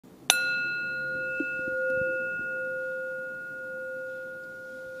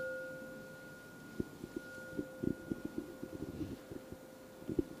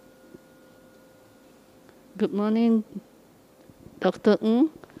Good morning, Dr. Ng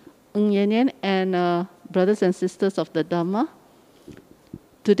Yuen Yen, and brothers and sisters of the Dhamma.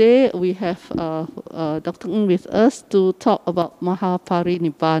 Today we have Dr. Ng with us to talk about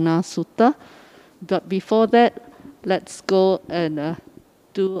Mahāparinibbāna Sutta. But before that, let's go and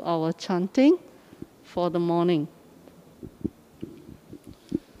do our chanting for the morning.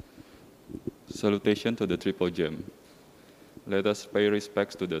 Salutation to the Triple Gem. Let us pay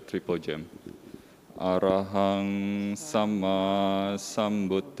respects to the Triple Gem. Arahang Samma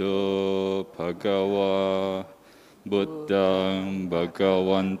Sambuddho Bhagava Buddhang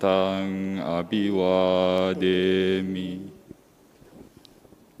Bhagavantang Abhivademi.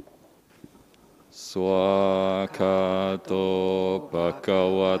 Swakato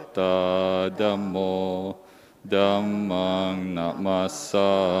Bhagavata Dhammo Dhammang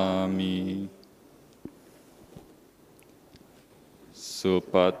Namasami.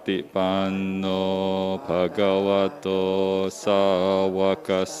 Supatipanno Bhagavato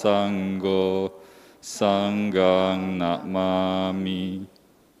Sāvaka Sangho Sanghang Namami.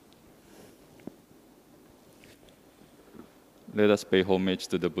 Let us pay homage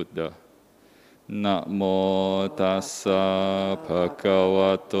to the Buddha. Namo tassa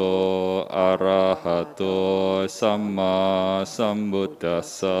bhagavato arahato samma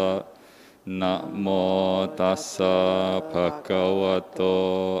sambuddhassa. Namo tassa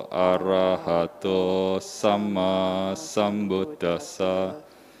bhagavato arahato samma sambuddhassa.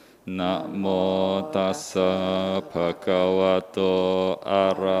 Namo tassa bhagavato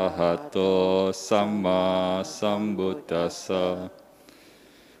arahato samma sambuddhassa.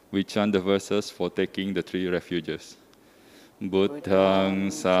 We chant the verses for taking the three refuges.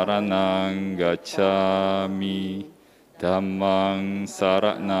 Buddhang saranang gacchami, Dhammang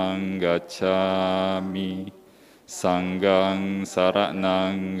saranang gacchami, Sanghang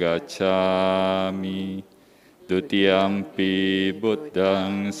saranang gacchami, Dutiyampi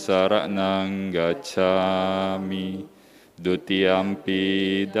Buddhang saranang gacchami,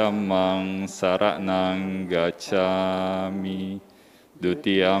 Dutiyampi Dhammang saranang gacchami,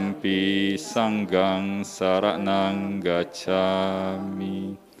 Dutiyampi Sanghang saranang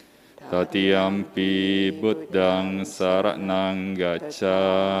gacchami, Tatiyampi Buddhang saranang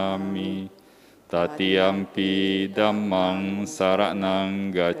gacchami, Tatiyampi Dhammang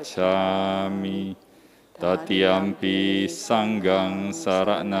saranang gacchami, Tatiyampi Sanghang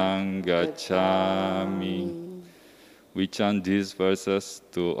saranang gacchami. We chant these verses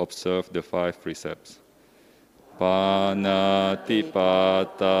to observe the 5 precepts. Panatipata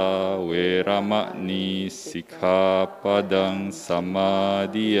Veramani Sikkhapadang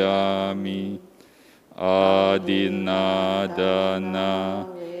Samadhiyami. Adinadana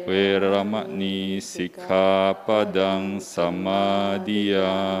Veramani Sikkhapadang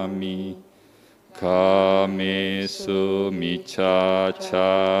Samadhiyami. Kamesu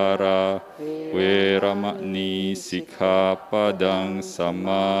Miccācara Veramani Sikkhapadang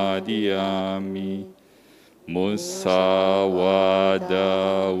Samadhiyami. Musawada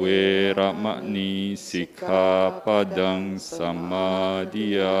Veramani Sikkhapadang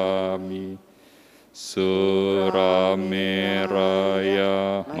Samadhiyami. Surameraya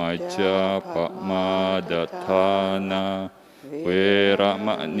Majjapamadatthana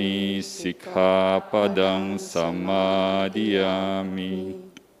Veramani Sikkhapadang Samadhiyami.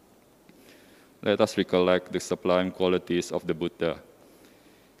 Let us recollect the sublime qualities of the Buddha.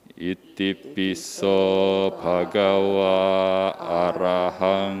 Itipiso bhagava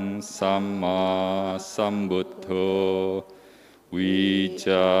arahang samma sambuddho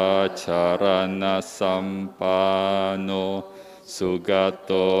vijacharana sampano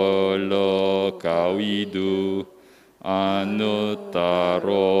sugato lokavidu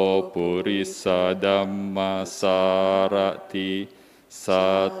anuttaro purisa dhamma sarati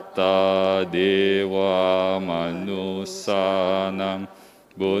satta deva manusanam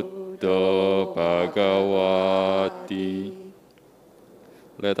Buddha Bhagavati.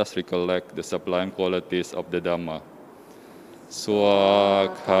 Let us recollect the sublime qualities of the Dhamma.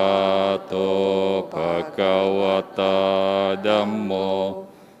 Swakato Bhagavata Dhammo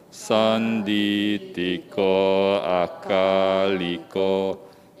Sanditiko Akaliko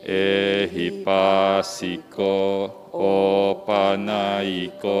Ehipasiko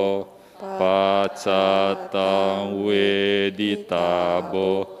Opanaiko Pacatang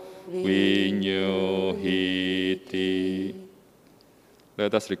veditabo vinyuhiti.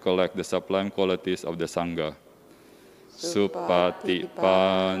 Let us recollect the sublime qualities of the Sangha.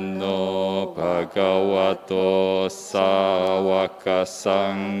 Supatipanno Bhagavato Sāvaka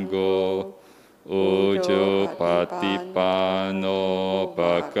Sangho Uju Patipanno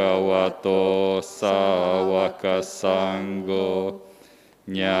Bhagavato Sāvaka Sangho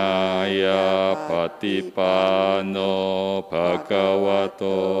Nyaya Patipanno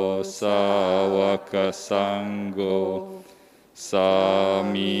Bhagavato Sāvaka Sangho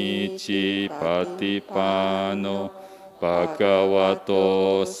Samici Patipanno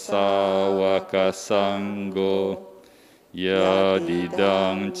Bhagavato Sāvaka Sangho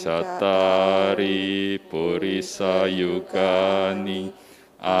Yadidang Cattari Purisa Yugani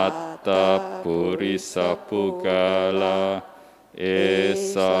Atta Purisa Pugala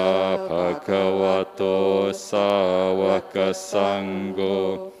Esa Bhagavato Sāvaka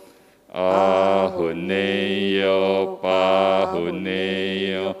Sangho Ahuneyo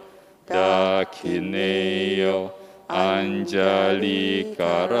Pahuneyo Dakhineyo Anjali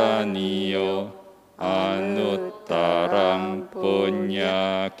Karaniyo Anuttarang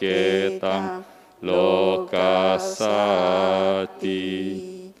Punya Ketam Lokasati.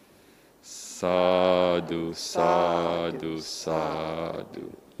 Sadhu, sadhu,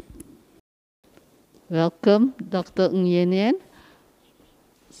 sadhu. Welcome, Dr. Ng Yuen Yen.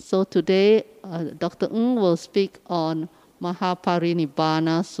 So today, Dr. Ng will speak on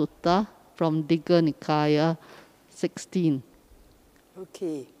Mahāparinibbāna Sutta from Digha Nikaya 16.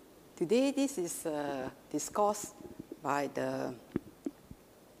 Okay. Today, this is a discourse by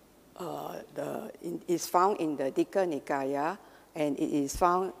is found in the Digha Nikaya, and it is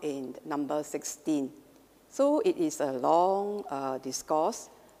found in number 16. So it is a long discourse,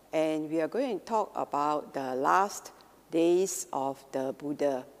 and we are going to talk about the last days of the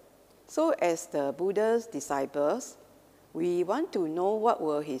Buddha. So as the Buddha's disciples, we want to know what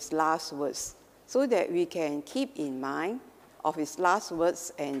were his last words, so that we can keep in mind of his last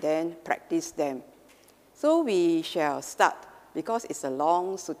words and then practice them. So we shall start, because it's a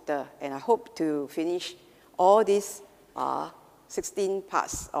long sutta, and I hope to finish all these 16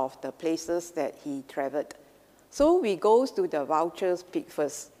 parts of the places that he traveled. So we go to the Vulture Peak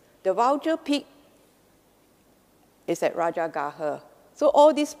first. The Vulture Peak is at Rajagaha. So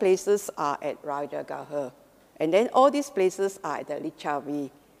all these places are at Rajagaha. And then all these places are at the Lichavi.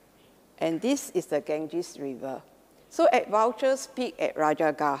 And this is the Ganges River. So at Vulture's Peak at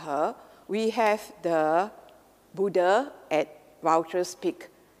Rajagaha, we have the Buddha at Vulture's Peak.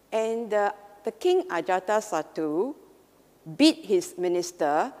 And the king Ajatasattu beat his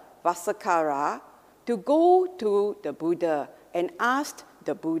minister, Vasakara, to go to the Buddha and asked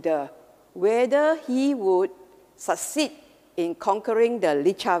the Buddha whether he would succeed in conquering the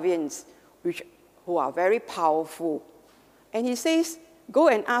Lichavians, who are very powerful. And he says, go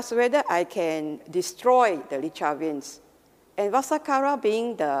and ask whether I can destroy the Lichavians. And Vasakara,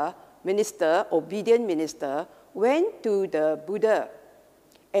 being the minister, obedient minister, went to the Buddha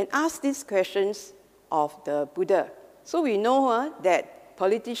and asked these questions of the Buddha. So we know that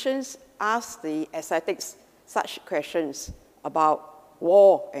politicians ask the ascetics such questions about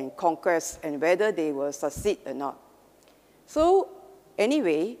war and conquest and whether they will succeed or not. So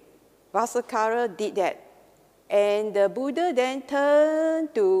anyway, Vasakara did that. And the Buddha then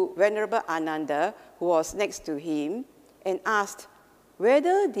turned to Venerable Ananda, who was next to him, and asked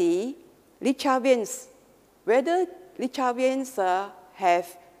whether the Lichavians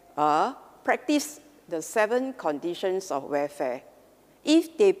have practiced the 7 conditions of welfare.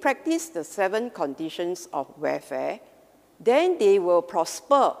 If they practice the 7 conditions of welfare, then they will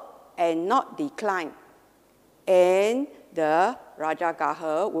prosper and not decline. And the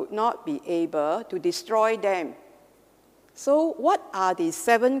Rajagaha would not be able to destroy them. So what are the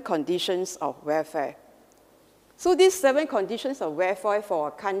 7 conditions of welfare? So these 7 conditions of welfare for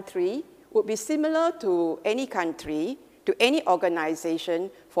a country would be similar to any country, to any organization,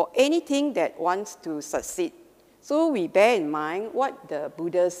 for anything that wants to succeed. So we bear in mind what the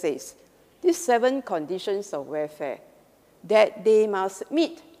Buddha says. These 7 conditions of welfare, that they must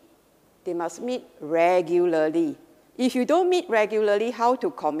meet regularly. If you don't meet regularly, how to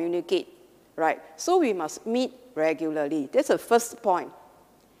communicate, right? So we must meet regularly. That's the first point.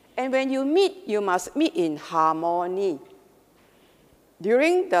 And when you meet, you must meet in harmony.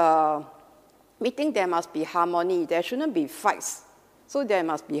 During the meeting, there must be harmony. There shouldn't be fights. So there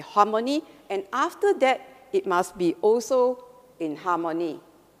must be harmony. And after that, it must be also in harmony.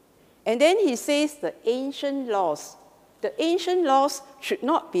 And then he says the ancient laws. The ancient laws should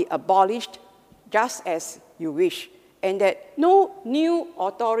not be abolished just as you wish. And that no new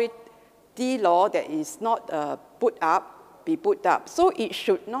authority law that is not be put up. So it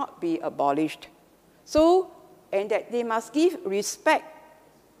should not be abolished. So, and that they must give respect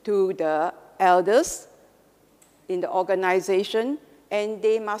to the elders in the organization, and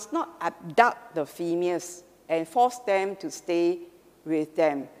they must not abduct the females and force them to stay with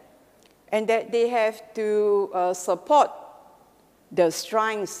them. And that they have to support the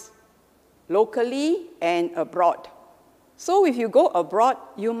shrines locally and abroad. So if you go abroad,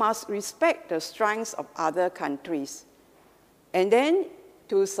 you must respect the shrines of other countries. And then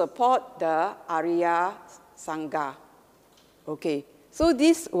to support the Arya Sangha. Okay, so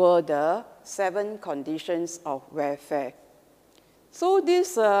these were the 7 conditions of welfare. So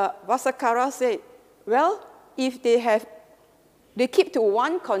this Vasakkara said, well, if they keep to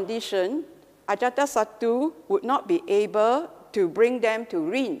one condition, Ajatasattu would not be able to bring them to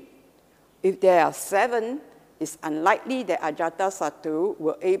ruin. If there are 7, it's unlikely that Ajatasattu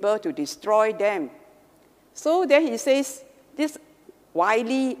were able to destroy them. So then he says, this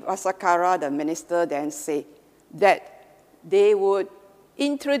wily Vasakkara, the minister, then said that they would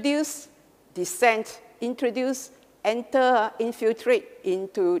introduce dissent, infiltrate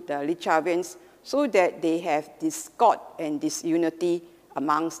into the Lichavians so that they have discord and disunity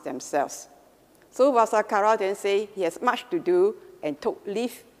amongst themselves. So Vasakkara then said he has much to do and took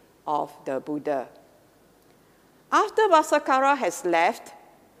leave of the Buddha. After Vasakkara has left,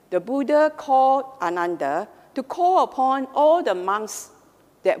 the Buddha called Ananda to call upon all the monks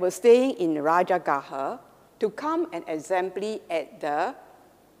that were staying in Rajagaha to come and assembly at the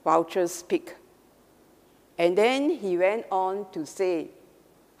Vulture's Peak. And then he went on to say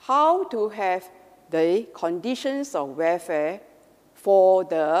how to have the conditions of welfare for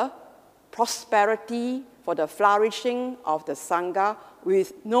the prosperity, for the flourishing of the Sangha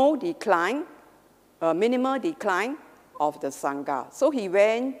with no decline, minimal decline of the Sangha. So he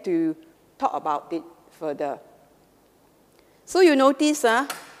went to talk about it further. So you notice,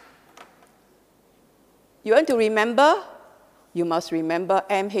 you want to remember? You must remember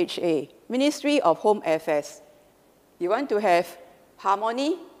MHA, Ministry of Home Affairs. You want to have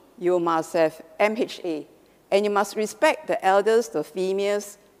harmony? You must have MHA. And you must respect the elders, the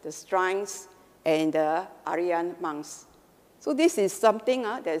females, the shrines, and the Aryan monks. So this is something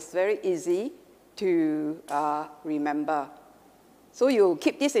that's very easy to remember. So you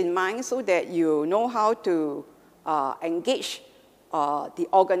keep this in mind so that you know how to engage the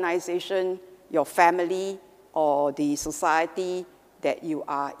organization, your family, or the society that you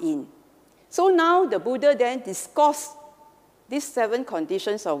are in. So now the Buddha then discussed these 7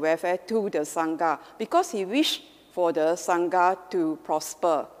 conditions of welfare to the Sangha because he wished for the Sangha to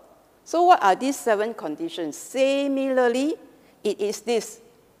prosper. So what are these 7 conditions? Similarly, it is this.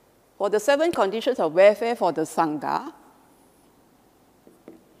 For the 7 conditions of welfare for the Sangha,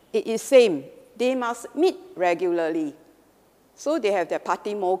 it is same. They must meet regularly. So they have their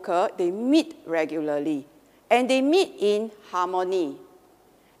patimokkha, they meet regularly. And they meet in harmony.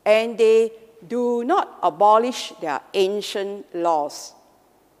 And they do not abolish their ancient laws.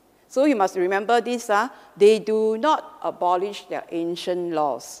 So you must remember this, they do not abolish their ancient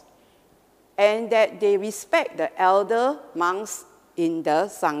laws. And that they respect the elder monks in the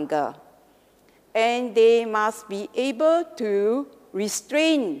Sangha. And they must be able to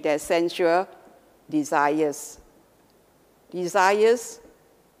restrain their sensual desires. Desires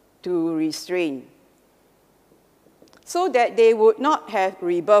to restrain. So that they would not have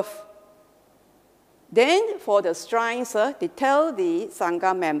rebirth. Then for the shrines, they tell the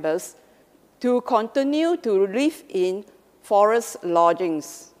Sangha members to continue to live in forest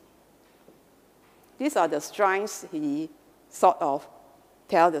lodgings. These are the shrines he sort of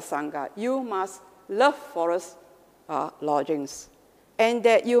tell the Sangha. You must love forest lodgings. And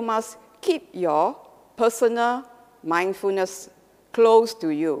that you must keep your personal mindfulness close to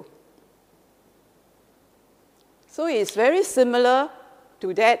you. So it's very similar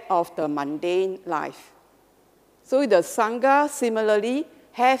to that of the mundane life. So the Sangha similarly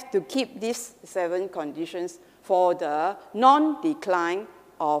have to keep these 7 conditions for the non-decline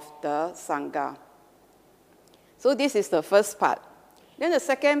of the Sangha. So this is the first part. Then the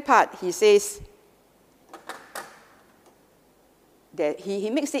second part, he says that he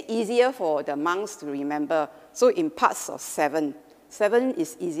makes it easier for the monks to remember. So in parts of 7, 7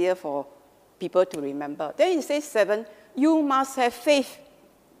 is easier for people to remember. Then he says 7, you must have faith.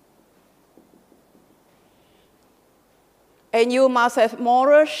 And you must have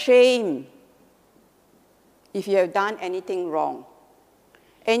moral shame if you have done anything wrong.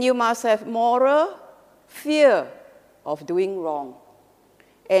 And you must have moral fear of doing wrong.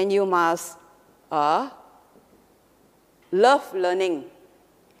 And you must love learning.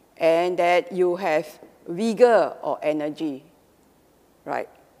 And that you have vigor or energy. Right?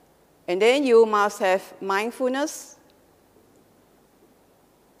 And then you must have mindfulness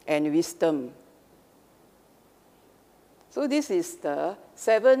and wisdom. So this is the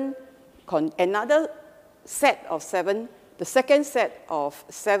another set of 7, the second set of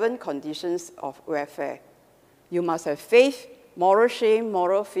 7 conditions of welfare. You must have faith, moral shame,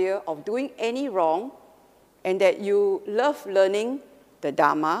 moral fear of doing any wrong, and that you love learning the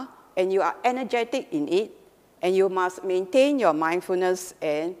Dhamma, and you are energetic in it, and you must maintain your mindfulness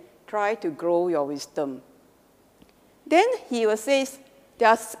and try to grow your wisdom. Then he will say,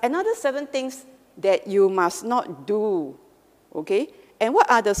 there's another 7 things that you must not do, okay? And what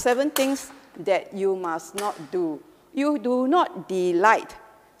are the 7 things that you must not do? You do not delight.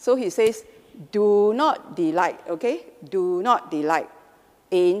 So he says, do not delight, okay? Do not delight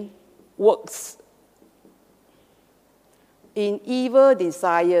in works, in evil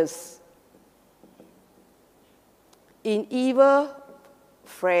desires, in evil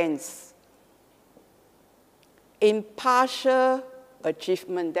friends, in partial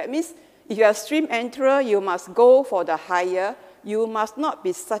achievement. That means if you are a stream enterer, you must go for the higher. You must not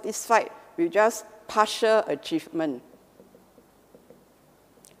be satisfied with just partial achievement.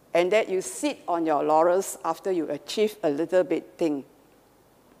 And that you sit on your laurels after you achieve a little bit thing.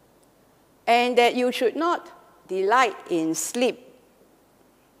 And that you should not delight in sleep.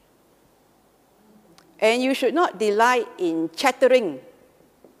 And you should not delight in chattering,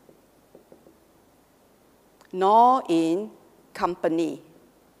 nor in company.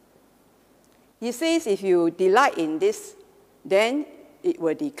 He says if you delight in this, then it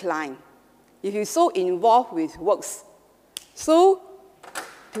will decline. If you're so involved with works. So,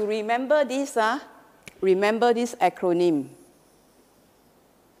 to remember this acronym.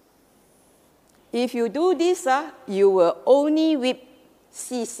 If you do this, you will only whip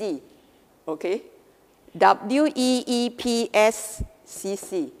CC, okay? WEEPSCC,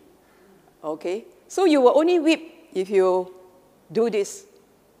 okay? So you will only whip if you do this,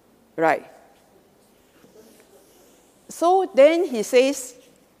 right? So then he says,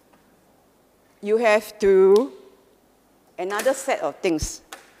 you have to, another set of things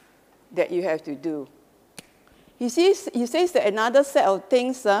that you have to do. He says that another set of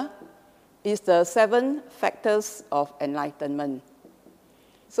things is the 7 factors of enlightenment.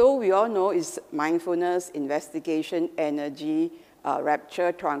 So we all know it's mindfulness, investigation, energy,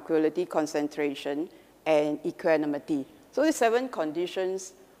 rapture, tranquility, concentration, and equanimity. So these 7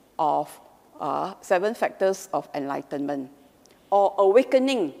 conditions of 7 factors of enlightenment. Or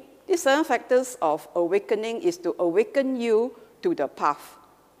awakening. These 7 factors of awakening is to awaken you to the path,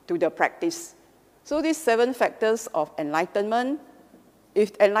 to the practice. So these 7 factors of enlightenment,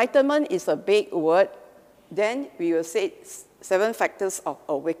 if enlightenment is a big word, then we will say 7 factors of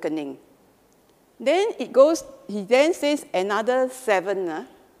awakening. Then it goes, he then says another 7,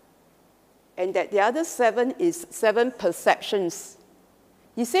 and that the other 7 is 7 perceptions.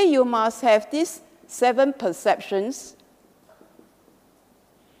 He says you must have these 7 perceptions.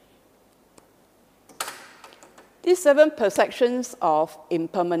 These 7 perceptions of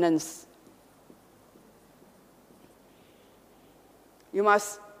impermanence. You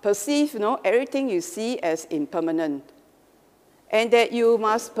must perceive, everything you see as impermanent. And that you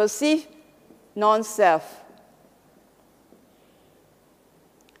must perceive non-self,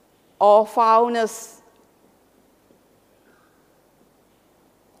 or foulness,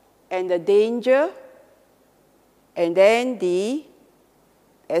 and the danger, and then the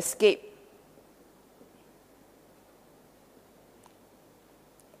escape.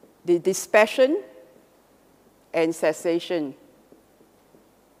 The dispassion and cessation.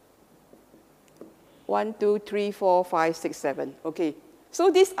 1, 2, 3, 4, 5, 6, 7. Okay. So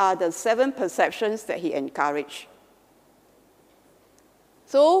these are the 7 perceptions that he encouraged.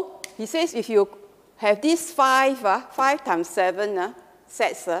 So he says if you have these 5 times 7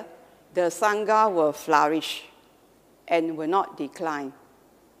 sets, the Sangha will flourish and will not decline.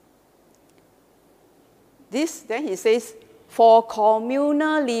 Then he says, for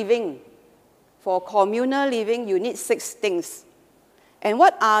communal living, you need 6 things. And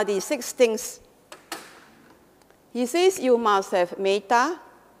what are the 6 things? He says you must have metta,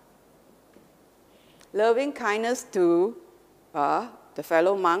 loving kindness to the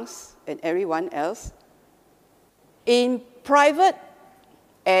fellow monks and everyone else, in private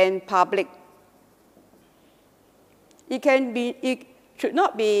and public. It should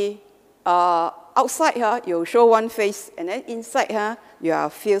not be outside you show one face, and then inside you are a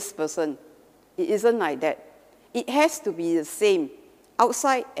fierce person. It isn't like that. It has to be the same.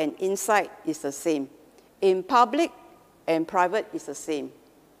 Outside and inside is the same. In public and private is the same.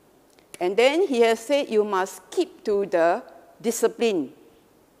 And then he has said you must keep to the discipline.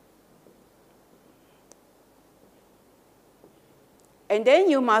 And then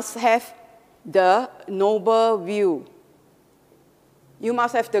you must have the noble view. You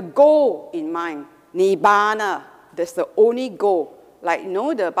must have the goal in mind. Nibbana, that's the only goal. Like,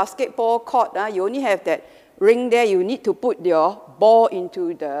 the basketball court, you only have that ring there. You need to put your ball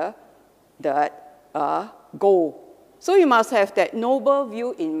into the goal. So you must have that noble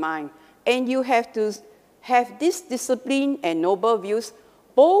view in mind. And you have to have this discipline and noble views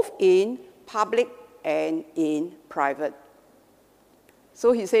both in public and in private.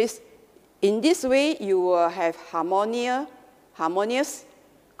 So he says, in this way, you will have harmonious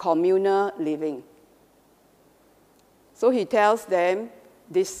communal living. So he tells them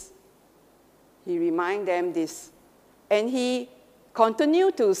this, he reminds them this. And he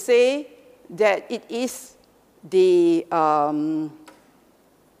continued to say that it is the,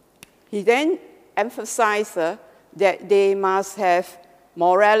 he then emphasized that they must have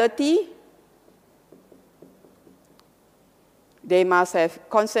morality, they must have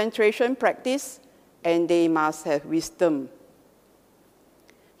concentration practice, and they must have wisdom.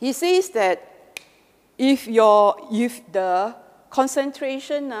 He says that if the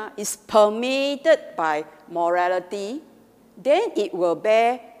concentration is permeated by morality, then it will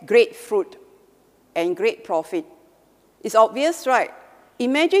bear great fruit and great profit. It's obvious, right?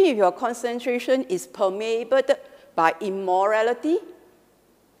 Imagine if your concentration is permeated by immorality,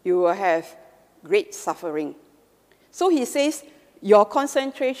 you will have great suffering. So he says your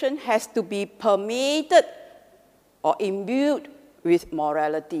concentration has to be permeated or imbued with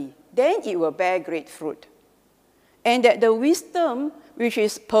morality. Then it will bear great fruit. And that the wisdom which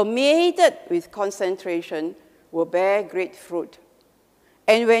is permeated with concentration will bear great fruit.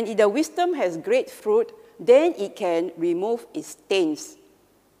 And when the wisdom has great fruit, then it can remove its stains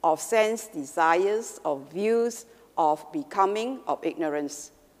of sense, desires, of views, of becoming, of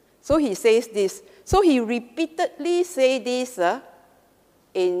ignorance. So he says this. So he repeatedly says this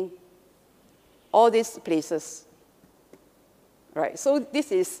in all these places. Right, so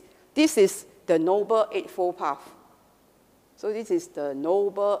this is the Noble Eightfold Path. So this is the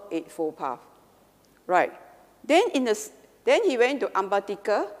Noble Eightfold Path. Right. Then he went to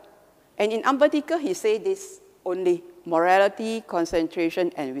Ambatika, and in Ambatika he said this only: morality,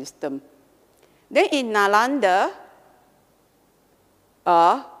 concentration, and wisdom. Then in Nalanda,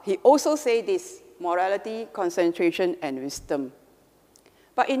 he also said this: morality, concentration, and wisdom.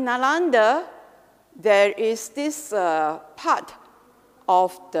 But in Nalanda, there is this part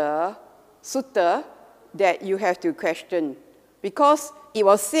of the sutta that you have to question, because it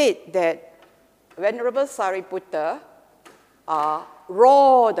was said that Venerable Sariputta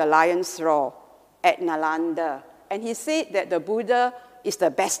roared the lion's roar at Nalanda, and he said that the Buddha is the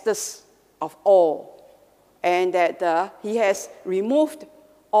bestest of all, and that he has removed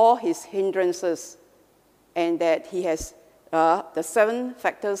all his hindrances, and that he has the 7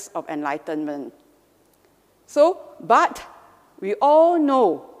 factors of enlightenment. So, but we all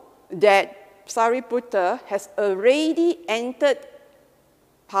know that Sariputta has already entered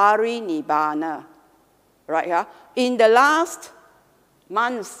Parinibbāna, right? Yeah? In the last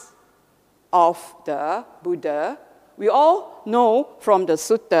months of the Buddha, we all know from the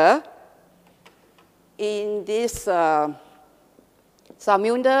sutta in this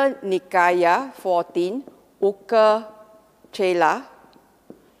Samyutta Nikaya 14, Uka Chela,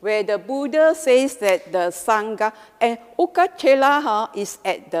 where the Buddha says that the Sangha, and Uka Chela is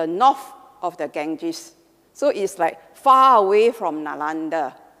at the north of the Ganges. So it's like far away from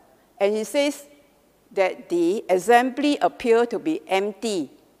Nalanda. And he says that the assembly appear to be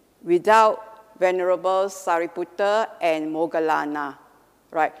empty without Venerable Sariputta and Moggallana.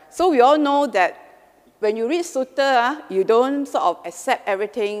 Right? So we all know that when you read sutta, you don't sort of accept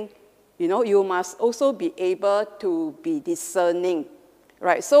everything. You must also be able to be discerning.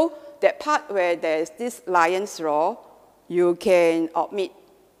 Right? So that part where there's this lion's roar, you can omit.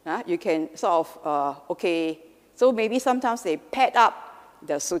 You can sort of, okay. So maybe sometimes they pad up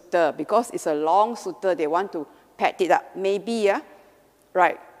the sutta because it's a long sutta. They want to pad it up. Maybe,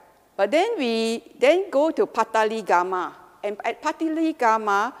 right. But then we then go to Pataligama. And at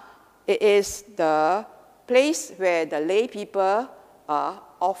Pataligama, it is the place where the lay people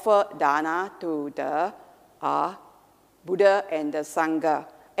offer dana to the Buddha and the Sangha.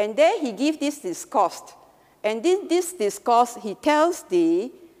 And there he gives this discourse. And this discourse, he tells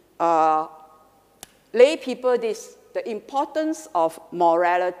the lay people the importance of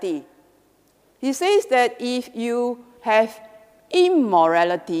morality. He says that if you have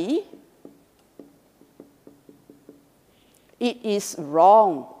immorality, it is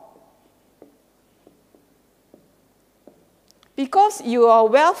wrong. Because your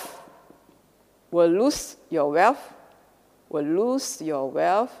wealth will lose your wealth,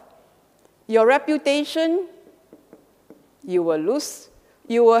 your reputation, you will lose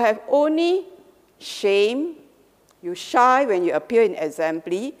you will have only shame, you shy when you appear in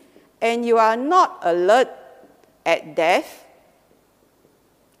assembly, and you are not alert at death,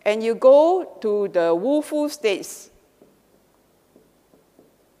 and you go to the woeful states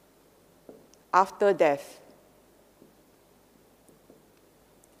after death.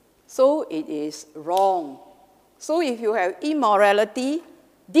 So it is wrong. So if you have immorality,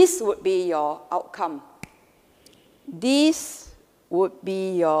 this would be your outcome. This would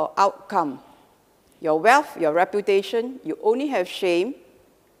be your outcome. Your wealth, your reputation, you only have shame,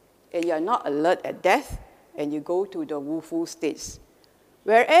 and you are not alert at death, and you go to the woeful states.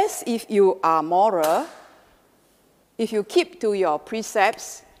 Whereas if you are moral, if you keep to your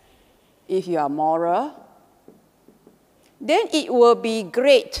precepts, if you are moral, then it will be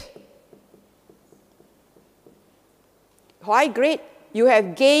great. Why great? You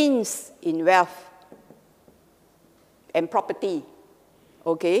have gains in wealth and property.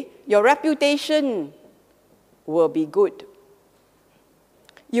 Okay? Your reputation will be good.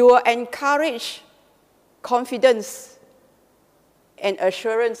 You will encourage confidence and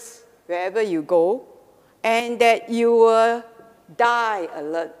assurance wherever you go, and that you will die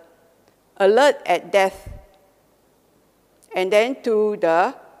alert, alert at death, and then to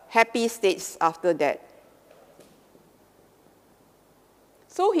the happy states after that.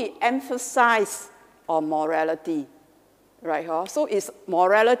 So he emphasized on morality, right? Huh? So it's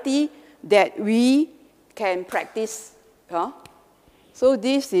morality that we can practice. Huh? So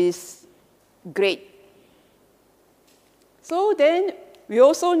this is great. So then we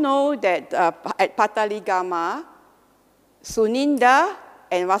also know that at Pataligama, Suninda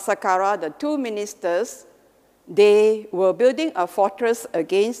and Vasakara, the two ministers, they were building a fortress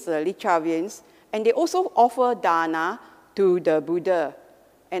against the Lichavians, and they also offered dana to the Buddha.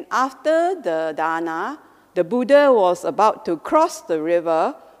 And after the dana, the Buddha was about to cross the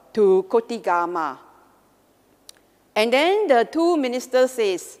river to Kotigama. And then the two ministers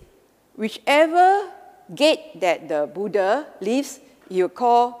says, whichever gate that the Buddha lives, you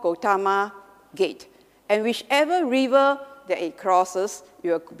call Gautama gate. And whichever river that it crosses,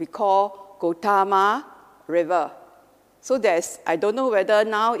 you will be called Gautama river. So there's, I don't know whether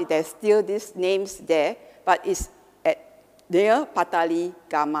now there's still these names there, but it's near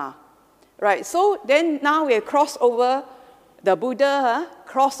Pataligama. Right, so then now we cross over, the Buddha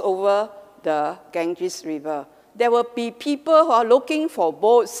cross over the Ganges River. There will be people who are looking for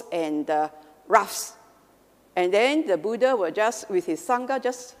boats and rafts. And then the Buddha will just, with his Sangha,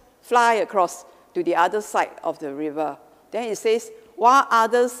 just fly across to the other side of the river. Then it says, while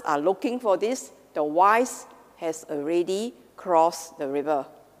others are looking for this, the wise has already crossed the river.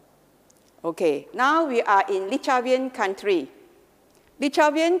 Okay, now we are in Lichavian country.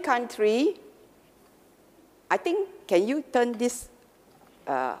 Lichavian country, I think, can you turn this,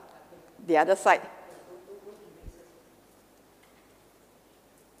 the other side?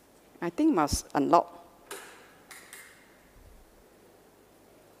 I think must unlock.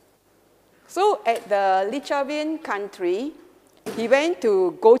 So at the Lichavian country, he went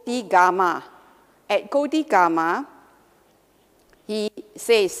to Kotigama. At Kotigama, he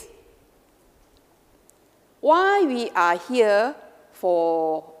says, why we are here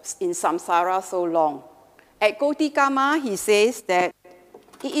in samsara so long? At Kotigama, he says that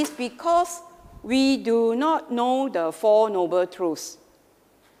it is because we do not know the Four Noble Truths.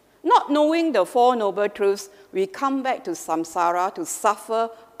 Not knowing the Four Noble Truths, we come back to samsara to suffer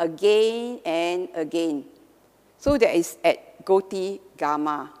again and again. So that is at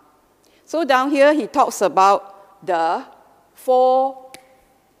Kotigama. So down here, he talks about the Four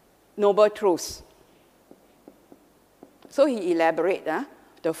Noble Truths. So he elaborates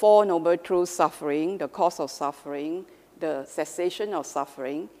the Four Noble Truths: suffering, the cause of suffering, the cessation of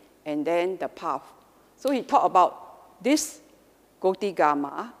suffering, and then the path. So he talked about this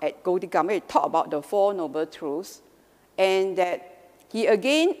Kotigama. At Kotigama, he talked about the Four Noble Truths, and that he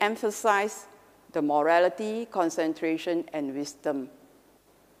again emphasized the morality, concentration, and wisdom.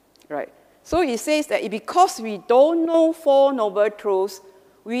 Right. So he says that because we don't know Four Noble Truths,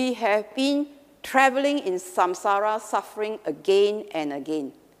 we have been traveling in samsara, suffering again and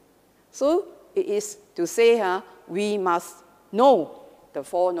again. So it is to say we must know the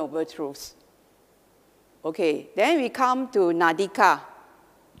Four Noble Truths. Okay, then we come to Nadika.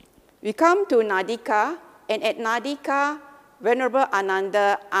 We come to Nadika, and at Nadika, Venerable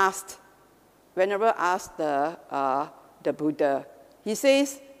Ananda asked the Buddha. He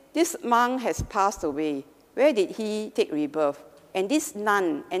says, this monk has passed away. Where did he take rebirth? And this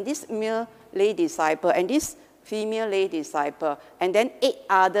nun, and this male lay disciple, and this female lay disciple, and then 8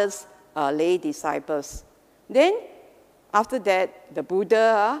 others lay disciples. Then after that, the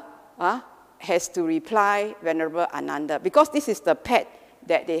Buddha has to reply Venerable Ananda, because this is the pet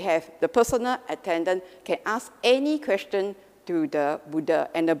that they have. The personal attendant can ask any question to the Buddha,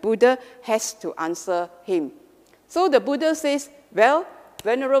 and the Buddha has to answer him. So the Buddha says, well,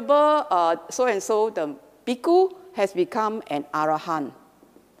 Venerable so-and-so, the bhikkhu has become an arahant.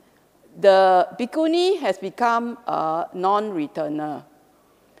 The bhikkhuni has become a non-returner.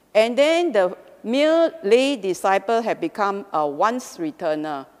 And then the male lay disciple have become a once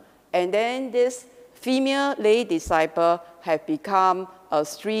returner. And then this female lay disciple have become a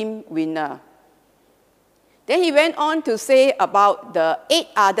stream winner. Then he went on to say about the 8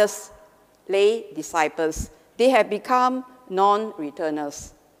 others lay disciples. They have become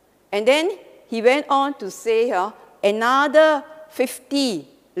non-returners. And then he went on to say another 50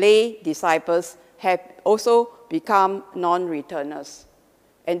 lay disciples have also become non-returners.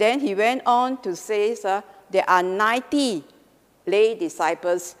 And then he went on to say there are 90 lay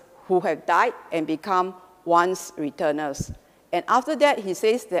disciples who have died and become once returners. And after that, he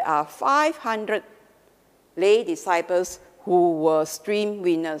says there are 500 lay disciples who were stream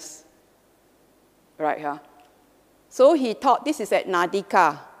winners. Right here. So he taught, this is at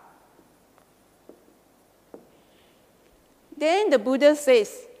Nadika. Then the Buddha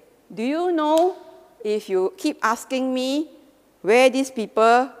says, do you know, if you keep asking me where these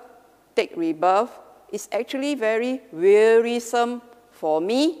people take rebirth, it's actually very wearisome for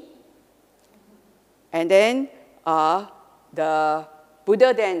me. And then the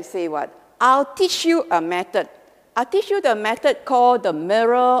Buddha then say what? I'll teach you a method. I'll teach you the method called the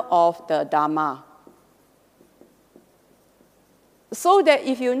mirror of the Dhamma. So that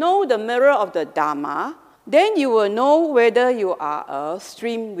if you know the mirror of the Dhamma, then you will know whether you are a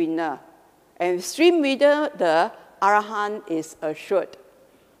stream winner. And stream winner, the Arahant is assured.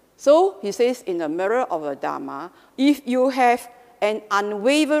 So he says in the mirror of the Dhamma, if you have an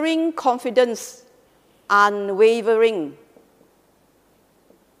unwavering confidence, unwavering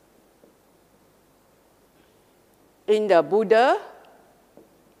in the Buddha,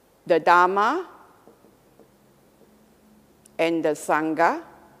 the Dhamma, and the Sangha,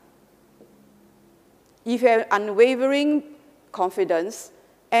 if you have unwavering confidence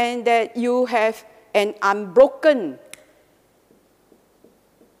and that you have an unbroken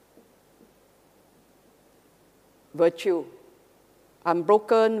virtue,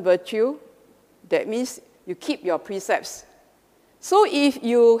 unbroken virtue, that means you keep your precepts. So if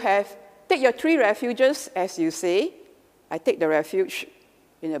you take your 3 refuges, as you say, I take the refuge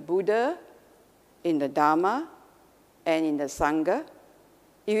in the Buddha, in the Dhamma, and in the Sangha.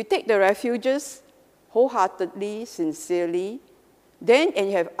 If you take the refuges wholeheartedly, sincerely, then and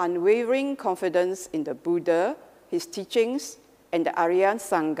you have unwavering confidence in the Buddha, his teachings, and the Aryan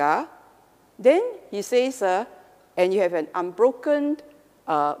Sangha, then he says, and you have an unbroken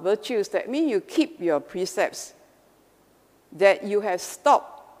virtues, that means you keep your precepts, that you have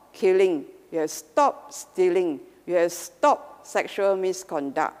stopped killing, you have stopped stealing, you have stopped sexual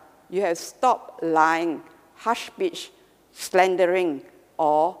misconduct, you have stopped lying, harsh speech, slandering,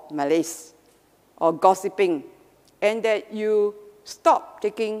 or malice, or gossiping, and that you stop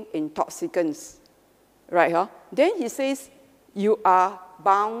taking intoxicants, right? Then he says, you are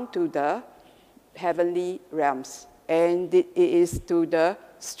bound to the heavenly realms, and it is to the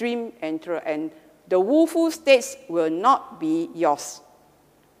stream enterer, and the woeful states will not be yours.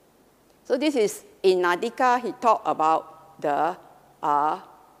 So this is, in Nadika, he talked about the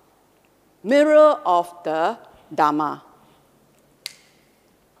mirror of the Dhamma.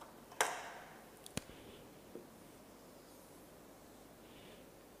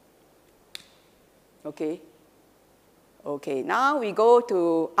 Okay, now we go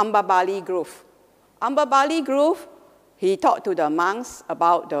to Ambabali Grove. Ambabali Grove, he taught to the monks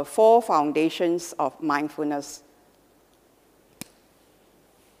about the 4 foundations of mindfulness.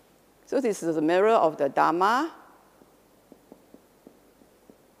 So this is the mirror of the Dhamma.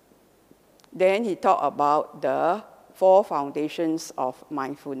 Then he taught about the 4 foundations of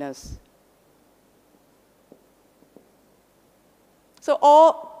mindfulness. So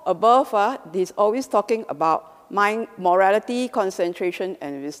all above, he's always talking about mind, morality, concentration,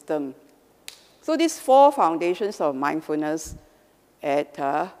 and wisdom. So these 4 foundations of mindfulness at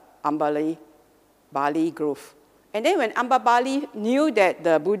Ambabali Grove. And then when Ambabali knew that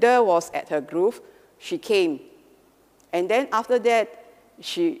the Buddha was at her grove, she came. And then after that,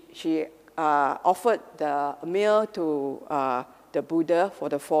 she offered the meal to the Buddha for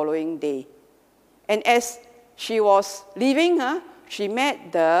the following day. And as she was leaving, she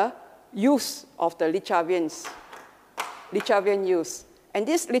met the youths of the Lichavian youths. And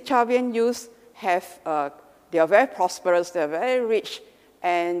these Lichavian youths have they are very prosperous, they are very rich,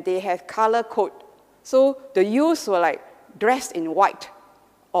 and they have color code. So the youths were like dressed in white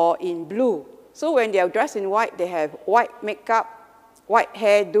or in blue. So when they are dressed in white, they have white makeup, white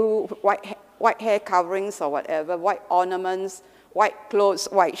hairdo, white hair coverings or whatever, white ornaments, white clothes,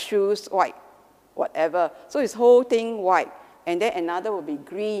 white shoes, white whatever. So it's whole thing white. And then another will be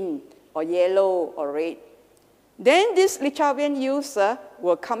green or yellow or red. Then these Lichavian youths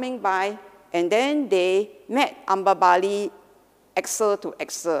were coming by, and then they met Ambabali exer to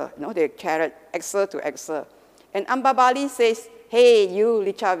exer. You know, they carried exer to exer. And Ambabali says, hey, you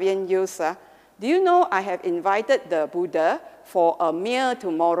Lichavian youths, do you know I have invited the Buddha for a meal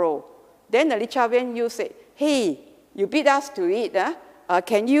tomorrow? Then the Lichavian youth said, hey, you beat us to it.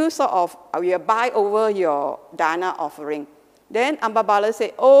 Can you sort of, will buy over your dana offering? Then Ambabala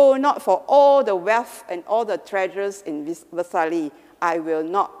said, oh, not for all the wealth and all the treasures in Vesali, I will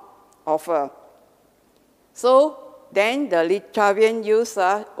not offer. So then the Lichavian youths,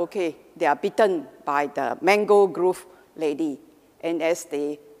 okay, they are beaten by the mango grove lady. And as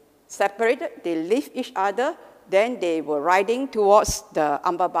they separated, they leave each other, then they were riding towards the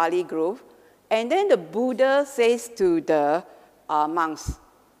Ambabali grove. And then the Buddha says to the monks,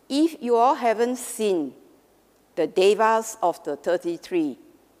 if you all haven't seen the devas of the 33,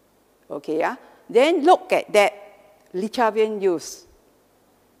 okay, then look at that Lichavian youths.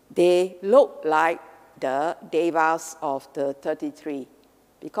 They look like the devas of the 33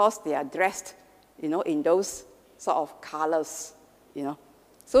 because they are dressed, you know, in those sort of colors, you know.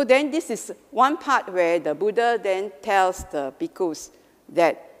 So then this is one part where the Buddha then tells the bhikkhus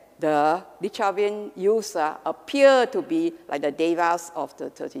that the Lichavian youths appear to be like the devas of the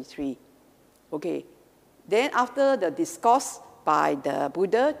 33. Okay. Then after the discourse by the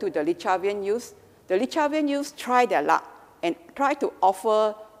Buddha to the Lichavian youths try their luck and try to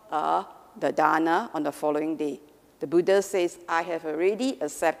offer the dana on the following day. The Buddha says, I have already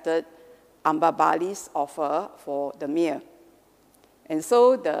accepted Ambabali's offer for the meal. And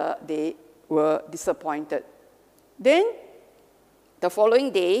so they were disappointed. Then the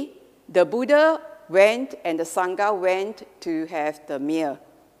following day, the Buddha went and the Sangha went to have the meal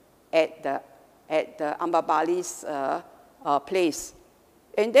at the Ambabali's place.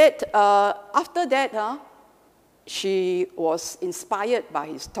 And that, after that, she was inspired by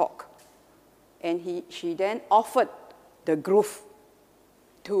his talk. And she then offered the grove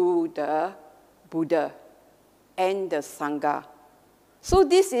to the Buddha and the Sangha. So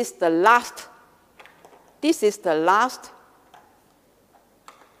this is the last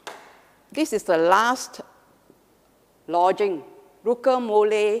lodging, Ruka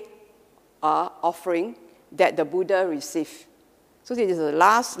Mole offering that the Buddha received. So this is the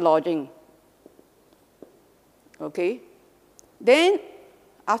last lodging. Okay? Then,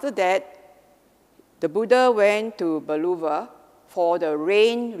 after that, the Buddha went to Baluva for the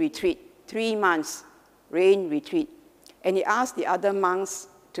rain retreat, 3 months rain retreat. And he asked the other monks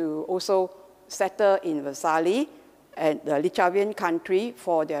to also settle in Vesali and the Lichavian country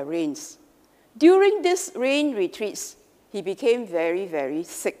for their rains. During these rain retreats, he became very, very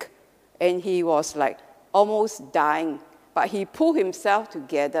sick. And he was like almost dying. But he pulled himself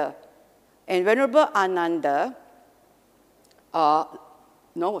together. And Venerable Ananda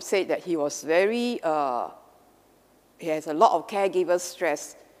said that he was very, he has a lot of caregiver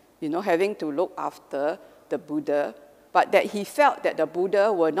stress, having to look after the Buddha. But that he felt that the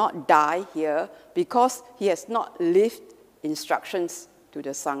Buddha will not die here because he has not lived instructions to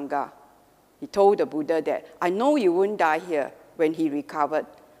the Sangha. He told the Buddha that, I know you won't die here when he recovered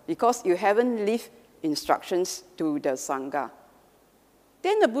because you haven't lived instructions to the Sangha.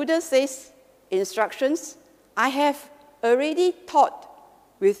 Then the Buddha says, instructions, I have already taught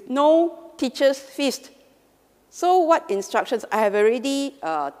with no teacher's feast. So what instructions? I have already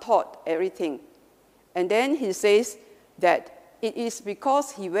taught everything. And then he says that it is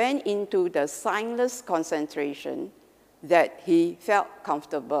because he went into the signless concentration that he felt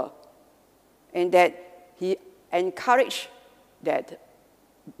comfortable. And that he encouraged that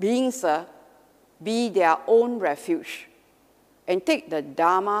beings be their own refuge and take the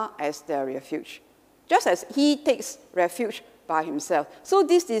Dhamma as their refuge, just as he takes refuge by himself. So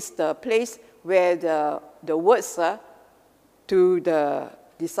this is the place where the words to the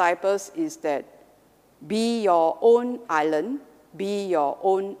disciples is that be your own island, be your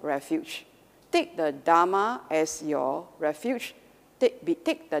own refuge. Take the Dhamma as your refuge.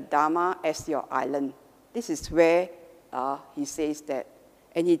 Take the Dhamma as your island. This is where he says that.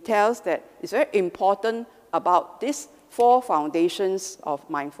 And he tells that it's very important about these 4 foundations of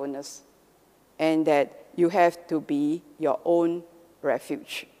mindfulness and that you have to be your own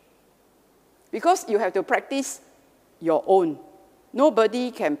refuge. Because you have to practice your own.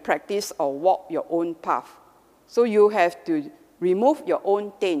 Nobody can practice or walk your own path. So you have to remove your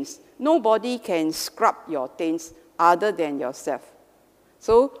own taints. Nobody can scrub your taints other than yourself.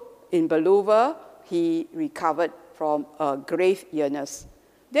 So in Baluva, he recovered from a grave illness.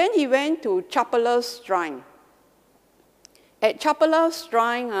 Then he went to Chapala's shrine. At Chapala's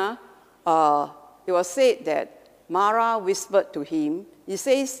shrine, it was said that Mara whispered to him, he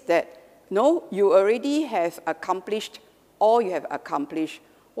says that, no, you already have accomplished all you have accomplished.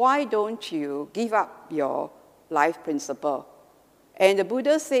 Why don't you give up your life principle? And the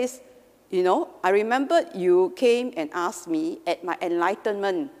Buddha says, you know, I remember you came and asked me at my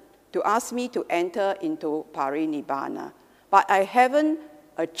enlightenment to ask me to enter into Parinibbāna. But I haven't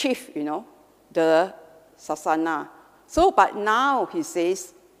achieved, you know, the sasana. So, but now, he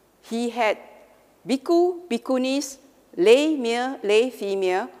says, he had bhikkhu, bhikkhunis, lay male, lay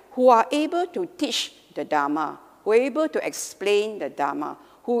female, who are able to teach the Dhamma, who are able to explain the Dhamma,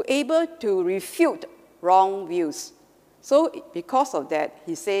 who are able to refute wrong views. So because of that,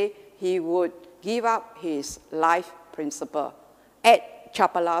 he said he would give up his life principle at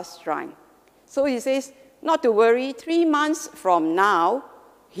Chapala's shrine. So he says, not to worry, 3 months from now,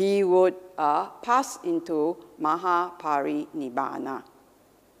 he would pass into Mahāparinibbāna.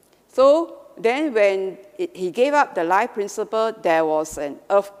 So then when he gave up the life principle, there was an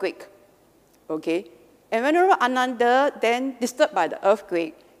earthquake. Okay? And Venerable Ananda, then disturbed by the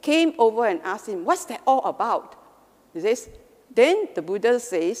earthquake, came over and asked him, what's that all about? He says, then the Buddha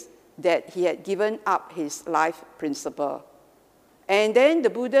says that he had given up his life principle. And then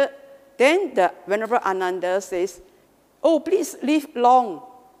the Venerable Ananda says, oh, please live long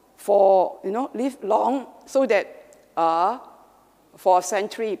live long so that for a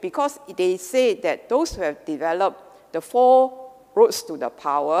century, because they say that those who have developed the 4 roads to the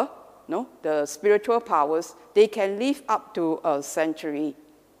power, the spiritual powers, they can live up to a century.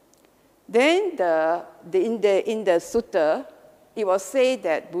 Then in the sutta, it was said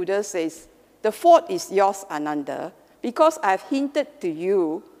that Buddha says, the fault is yours, Ananda, because I've hinted to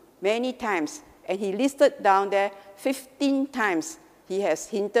you many times, and he listed down there 15 times he has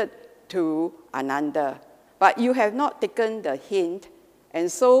hinted to Ananda. But you have not taken the hint, and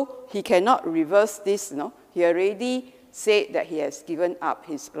so he cannot reverse this. He already said that he has given up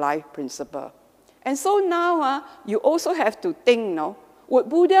his life principle. And so now you also have to think, would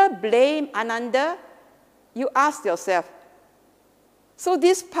Buddha blame Ananda? You ask yourself. So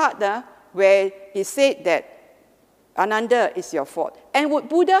this part where he said that Ananda is your fault. And would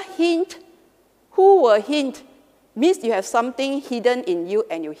Buddha hint? Who will hint? Means you have something hidden in you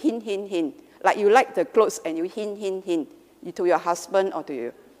and you hint. Like you like the clothes and you hint to your husband or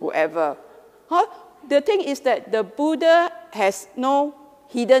to whoever. The thing is that the Buddha has no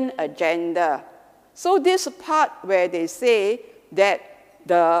hidden agenda. So this part where they say that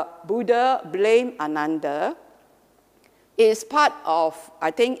the Buddha blamed Ananda is part of,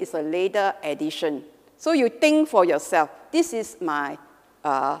 I think it's a later edition. So you think for yourself. This is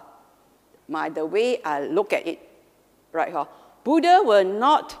the way I look at it. Right? Buddha will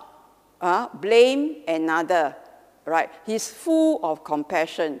not blame another. Right? He's full of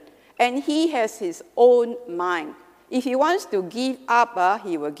compassion. And he has his own mind. If he wants to give up,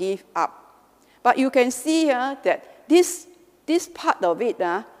 he will give up. But you can see that this part of it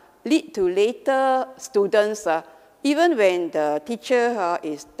lead to later students, even when the teacher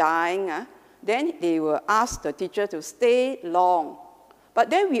is dying, then they will ask the teacher to stay long. But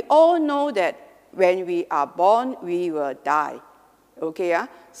then we all know that when we are born, we will die. Okay?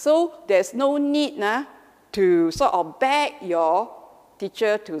 So there's no need to sort of beg your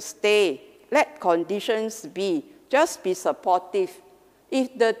teacher to stay. Let conditions be. Just be supportive.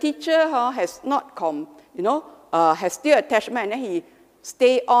 If the teacher has not has still attachment, and then he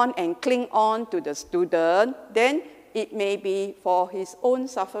stay on and cling on to the student, then it may be for his own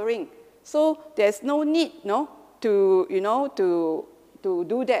suffering. So there's no need to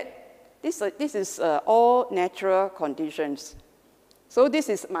do that. This is all natural conditions. So this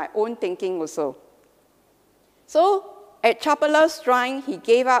is my own thinking also. So at Chapala's shrine, he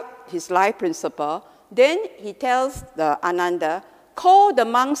gave up his life principle. Then he tells the Ananda, call the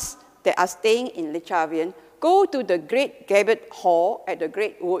monks that are staying in Lichavian, go to the great Gabbard Hall at the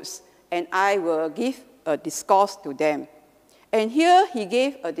Great Woods, and I will give a discourse to them. And here he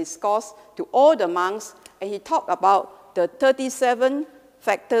gave a discourse to all the monks, and he talked about the 37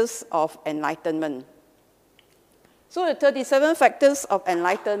 factors of enlightenment. So the 37 factors of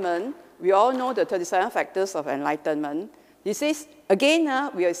enlightenment, we all know the 37 factors of enlightenment. He says,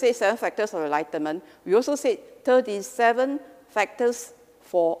 again, we say 7 factors of enlightenment. We also say 37 factors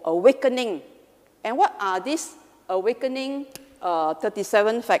for awakening And what are these awakening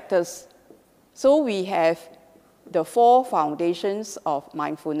 37 factors? So we have the 4 foundations of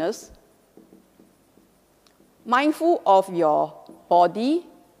mindfulness. Mindful of your body,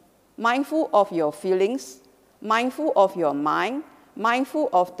 mindful of your feelings, mindful of your mind, mindful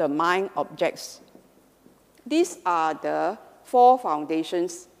of the mind objects. These are the 4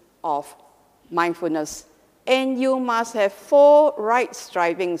 foundations of mindfulness. And you must have 4 right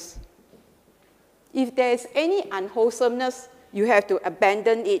strivings. If there is any unwholesomeness, you have to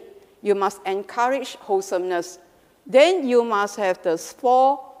abandon it. You must encourage wholesomeness. Then you must have the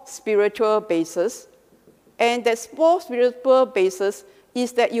 4 spiritual bases. And that 4 spiritual bases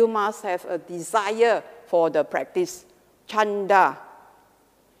is that you must have a desire for the practice, chanda.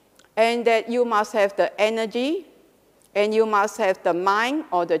 And that you must have the energy, and you must have the mind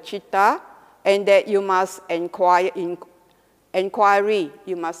or the chitta, and that you must inquiry.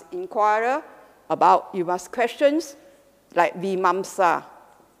 You must inquire about, you must questions like vimamsa.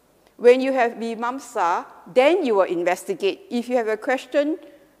 When you have vimamsa, then you will investigate. If you have a question,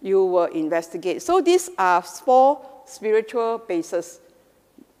 you will investigate. So these are 4 spiritual bases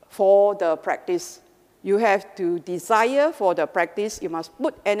for the practice. You have to desire for the practice. You must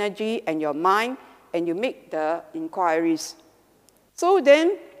put energy and your mind, and you make the inquiries. So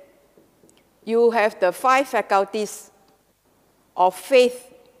then, you have the 5 faculties of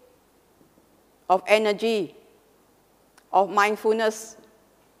faith, of energy, of mindfulness,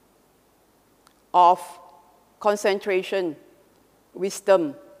 of concentration,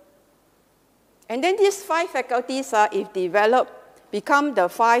 wisdom. And then these 5 faculties are, if developed, become the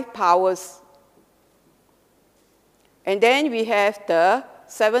 5 powers. And then we have the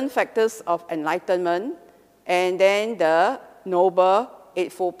 7 factors of enlightenment, and then the Noble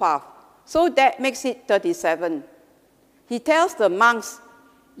Eightfold Path. So that makes it 37. He tells the monks,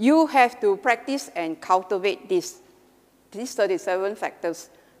 you have to practice and cultivate these 37 factors.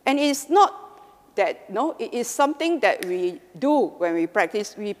 And it's not that, no, it is something that we do when we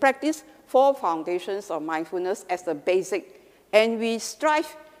practice. We practice 4 foundations of mindfulness as the basic, and we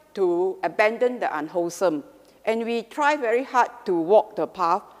strive to abandon the unwholesome. And we try very hard to walk the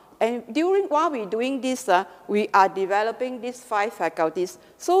path. And while we're doing this, we are developing these 5 faculties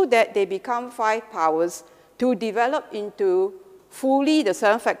so that they become 5 powers to develop into fully the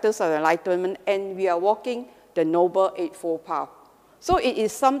 7 factors of enlightenment, and we are walking the Noble Eightfold Path. So it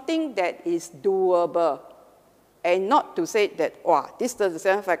is something that is doable, and not to say that, wow, this is the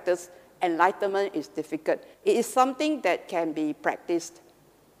 7 factors, enlightenment is difficult. It is something that can be practiced.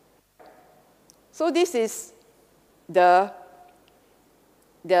 So this is at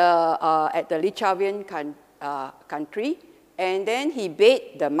the Lichavian country, and then he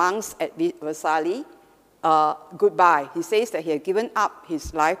bade the monks at Versailles goodbye. He says that he had given up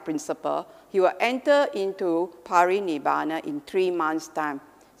his life principle. He will enter into Parinibbāna in 3 months' time.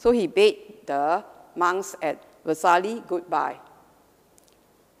 So he bade the monks at Versailles goodbye.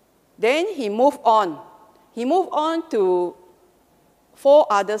 Then he moved on. He moved on to 4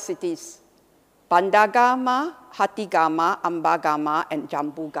 other cities: Bandagama, Hatigama, Ambagama, and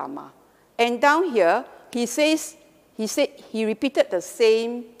Jambugama. And down here, he repeated the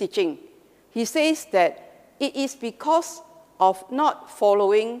same teaching. He says that it is because of not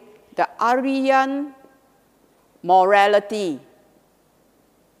following the Aryan morality,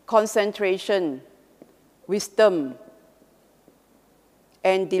 concentration, wisdom,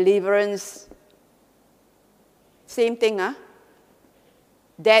 and deliverance. Same thing,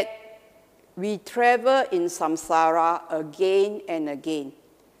 that we travel in samsara again and again.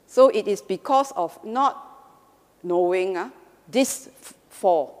 So it is because of not knowing these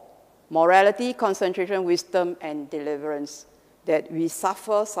 4, morality, concentration, wisdom, and deliverance, that we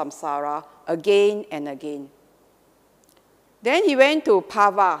suffer samsara again and again. Then he went to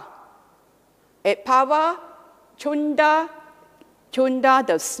Pava. At Pava, Chunda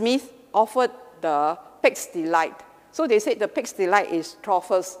the smith offered the pig's delight. So they said the pig's delight is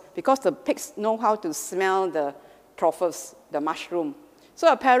truffles, because the pigs know how to smell the truffles, the mushroom.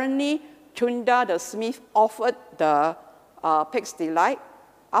 So apparently, Chunda the smith offered the pig's delight,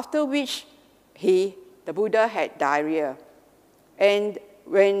 after which the Buddha had diarrhea. And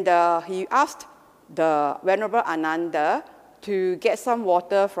when he asked the Venerable Ananda to get some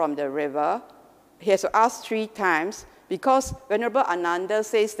water from the river, he has to ask 3 times, because Venerable Ananda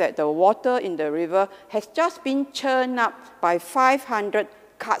says that the water in the river has just been churned up by 500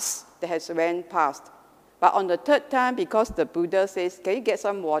 carts that has went past. But on the 3rd time, because the Buddha says, can you get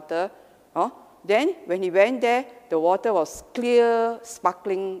some water? Then when he went there, the water was clear,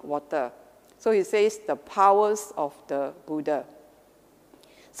 sparkling water. So he says the powers of the Buddha.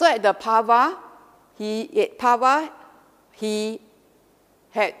 So at the Pava, at Pava, he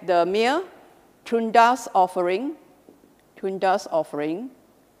had the meal, Chunda's offering.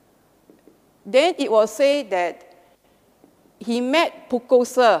 Then it was said that he met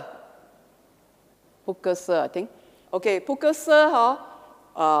Pukasa, I think. Okay, Pukasa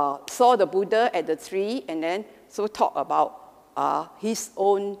saw the Buddha at the tree and then so talked about his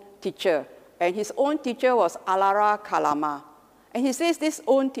own teacher. And his own teacher was Alara Kalama. And he says this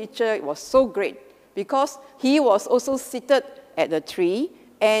own teacher was so great because he was also seated at the tree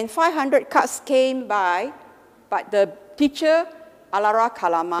and 500 carts came by, but the teacher, Alara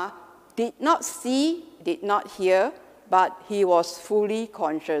Kalama, did not see, did not hear, but he was fully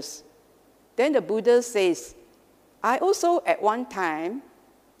conscious. Then the Buddha says, I also at one time,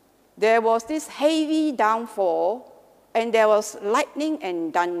 there was this heavy downfall and there was lightning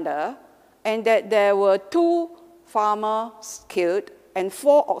and thunder, and that there were 2 farmers killed and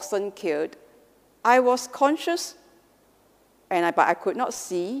 4 oxen killed. I was conscious, but I could not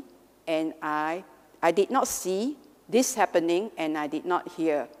see, and I did not see this happening, and I did not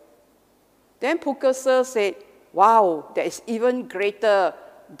hear. Then Pukasa said, wow, that is even greater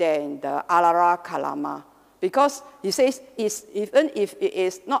than the Alara Kalama. Because he says, even if it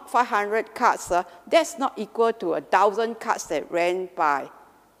is not 500 carts, that's not equal to 1,000 carts that ran by.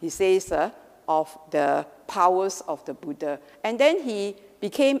 He says, of the powers of the Buddha. And then he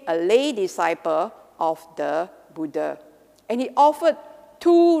became a lay disciple of the Buddha. And he offered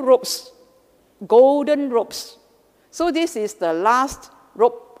 2 ropes, golden ropes. So this is the last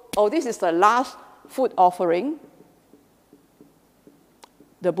rope, this is the last food offering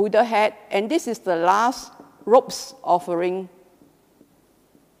the Buddha had, and this is the last ropes offering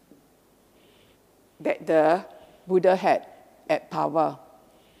that the Buddha had at Pava.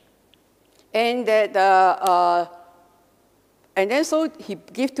 And that and then so he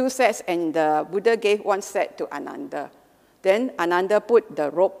gave 2 sets, and the Buddha gave 1 set to Ananda. Then Ananda put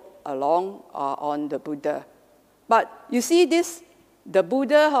the rope along on the Buddha. But you see this, the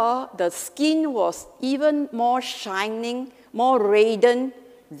Buddha, the skin was even more shining, more radiant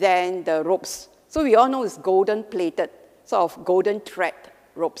than the ropes. So we all know it's golden plated, sort of golden thread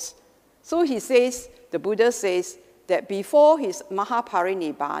ropes. So he says, the Buddha says that before his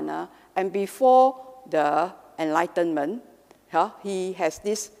Mahāparinibbāna and before the enlightenment, he has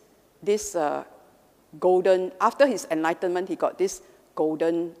this golden, after his enlightenment, he got this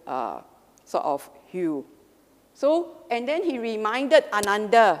golden sort of hue. So, and then he reminded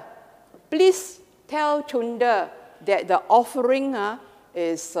Ananda, please tell Chunda that the offering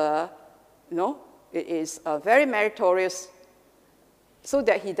is, it is very meritorious, so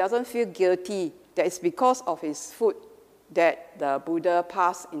that he doesn't feel guilty that it's because of his food that the Buddha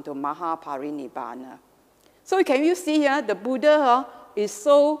passed into Mahāparinibbāna. So can you see here, the Buddha is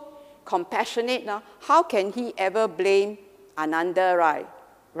so compassionate. How can he ever blame Ananda, right?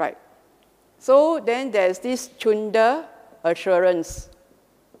 Right. So then there's this Chunda assurance.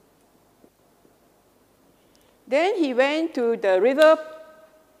 Then he went to the river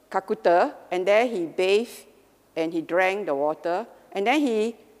Kakuta, and there he bathed and he drank the water, and then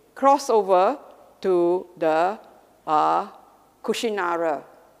he crossed over to the Kushinara.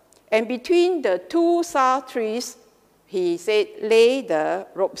 And between the 2 sa trees, he said, lay the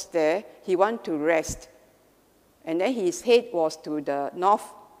ropes there. He wanted to rest. And then his head was to the north.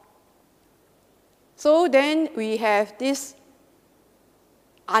 So then we have this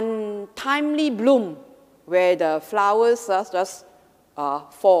untimely bloom where the flowers just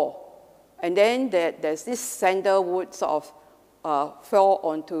fall. And then there's this sandalwood sort of fell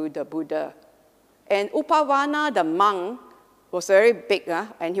onto the Buddha. And Upavana, the monk, was very big,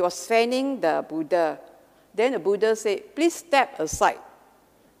 and he was fanning the Buddha. Then the Buddha said, please step aside.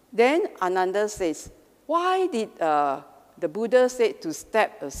 Then Ananda says, why did the Buddha say to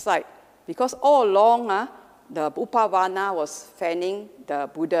step aside? Because all along, the Upavana was fanning the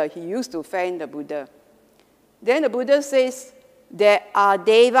Buddha. He used to fan the Buddha. Then the Buddha says, there are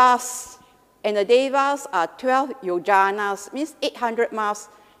devas, and the devas are 12 yojanas, means 800 miles,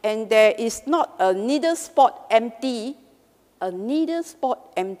 and there is not a needle spot empty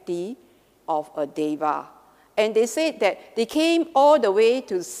of a deva. And they said that they came all the way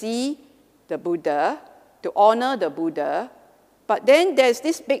to see the Buddha, to honor the Buddha, but then there's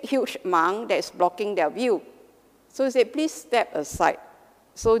this big, huge monk that's blocking their view. So he said, please step aside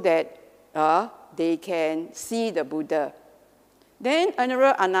so that they can see the Buddha. Then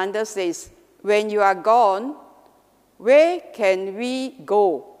Ananda says, when you are gone, where can we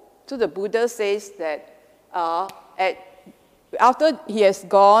go? So the Buddha says that after he has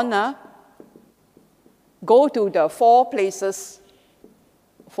gone, go to the 4 places.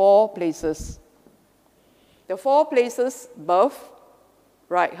 the 4 places: birth,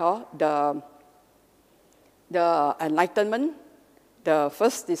 right? The enlightenment, the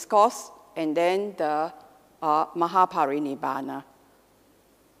first discourse, and then the Mahāparinibbāna.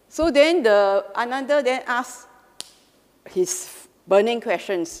 So then the Ananda then asks his burning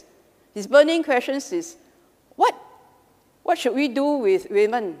questions. His burning questions is, what should we do with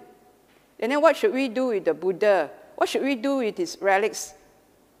women? And then what should we do with the Buddha? What should we do with his relics?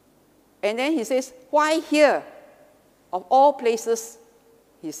 And then he says, why here? Of all places,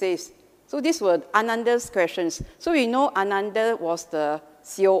 he says. So these were Ananda's questions. So we know Ananda was the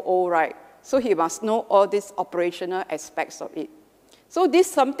COO, right? So he must know all these operational aspects of it. So this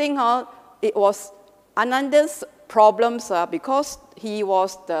something, it was Ananda's problems because he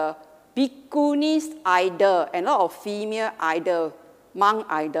was the bhikkhuni's idol, and a lot of female idol, monk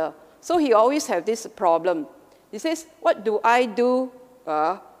idol. So he always had this problem. He says, what do I do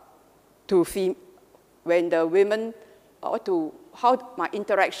when the women, how my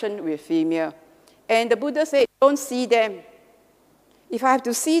interaction with female? And the Buddha said, don't see them. If I have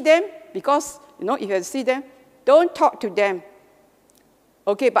to see them, because, if I have to see them, don't talk to them.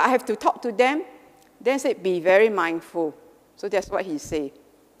 Okay, but I have to talk to them. Then said, be very mindful. So that's what he said.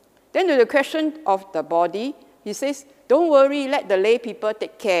 Then to the question of the body, he says, don't worry, let the lay people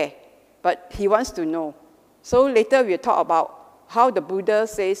take care. But he wants to know. So later we'll talk about how the Buddha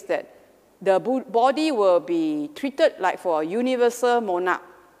says that the body will be treated like for a universal monarch.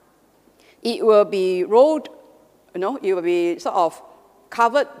 It will be rolled, it will be sort of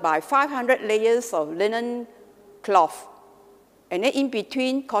covered by 500 layers of linen cloth. And then in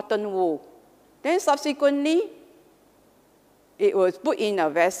between, cotton wool. Then subsequently, it was put in a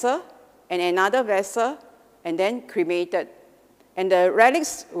vessel and another vessel and then cremated. And the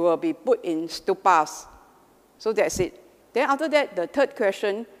relics will be put in stupas. So that's it. Then after that, the third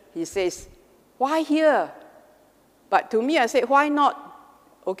question, he says, why here? But to me, I said, why not?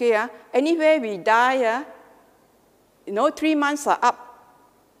 Okay, anywhere we die, 3 months are up.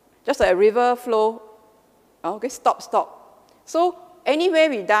 Just like a river flow. Okay, stop. So anywhere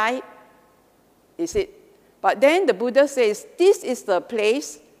we die, is it? But then the Buddha says, this is the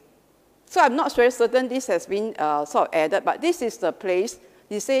place. So I'm not very certain this has been sort of added, but this is the place.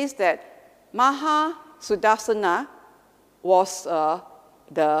 He says that Mahasudassana was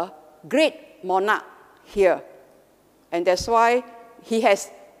the great monarch here. And that's why he has,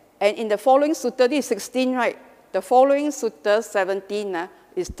 and in the following sutta, this is 16, right? The following sutta, 17,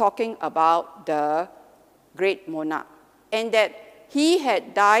 is talking about the great monarch. And that he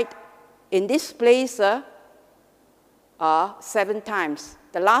had died in this place 7 times.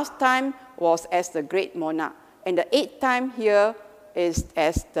 The last time was as the great monarch. And the 8th time here is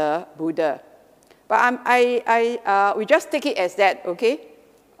as the Buddha. But we just take it as that, okay?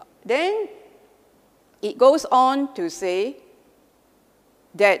 Then it goes on to say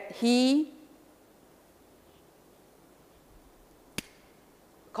that he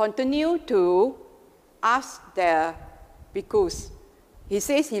continued to ask the bhikkhus. He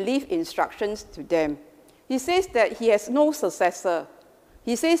says he leaves instructions to them. He says that he has no successor.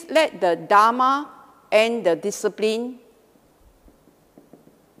 He says, let the Dhamma and the discipline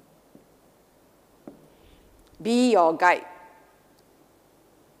be your guide.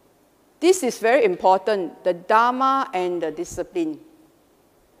 This is very important, the Dhamma and the discipline.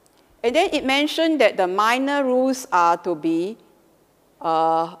 And then it mentioned that the minor rules are to be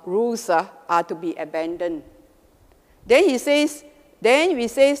abandoned. Then we say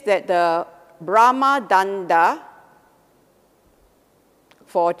that the Brahma Danda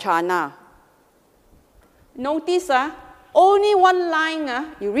for Chana. Notice, only one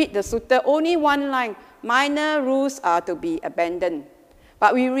line, you read the sutta, only one line, minor rules are to be abandoned.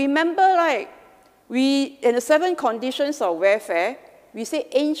 But we remember, in the 7 conditions of welfare, we say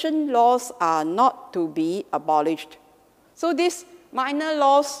ancient laws are not to be abolished. So these minor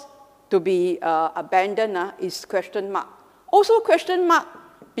laws to be abandoned is question mark. Also question mark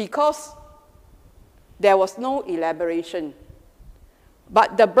because there was no elaboration.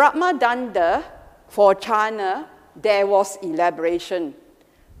 But the Brahma Danda for Chana, there was elaboration.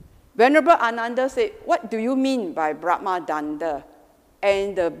 Venerable Ananda said, what do you mean by Brahma Danda?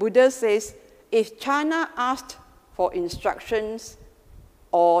 And the Buddha says, if Chana asked for instructions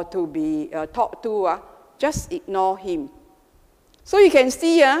or to be talked to, just ignore him. So you can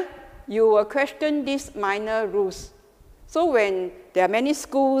see, you will question these minor rules. So when there are many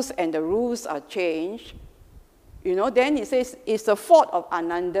schools and the rules are changed, then he says, it's the fault of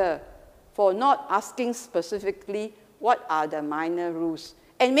Ananda for not asking specifically what are the minor rules.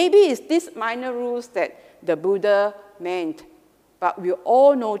 And maybe it's these minor rules that the Buddha meant. But we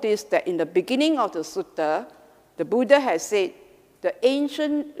all notice that in the beginning of the sutta, the Buddha has said the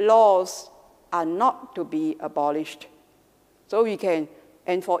ancient laws are not to be abolished. So we can,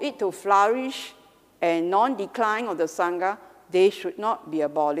 and for it to flourish and non-decline of the Sangha, they should not be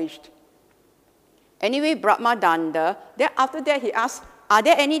abolished. Anyway, Brahmadanda, then after that he asked, are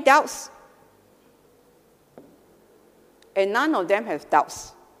there any doubts? And none of them have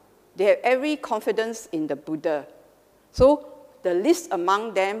doubts. They have every confidence in the Buddha. So the least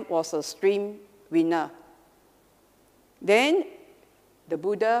among them was a stream winner. Then the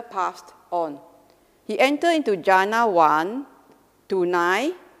Buddha passed on. He entered into jhana 1 to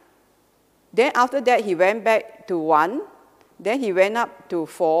 9. Then after that, he went back to 1. Then he went up to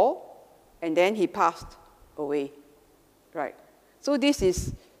 4. And then he passed away. Right. So this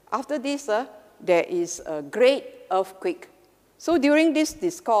is, after this, there is a great earthquake. So during this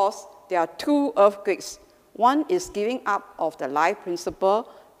discourse, there are 2 earthquakes. One is giving up of the life principle,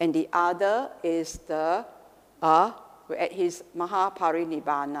 and the other is the at his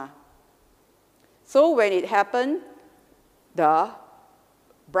Mahāparinibbāna. So when it happened, the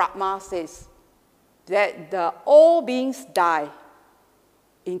Brahma says that all beings die,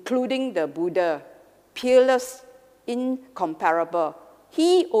 including the Buddha, peerless, incomparable.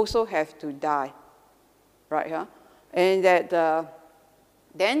 He also has to die, right? Huh? And that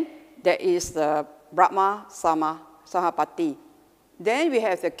then there is the Brahma Samapatti. Then we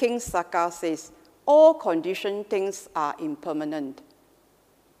have the King Saka says, all conditioned things are impermanent.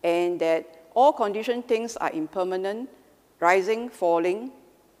 And that all conditioned things are impermanent, rising, falling,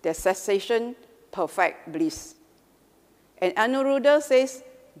 their cessation, perfect bliss. And Anuruddha says,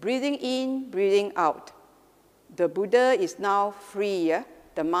 breathing in, breathing out. The Buddha is now free. Yeah?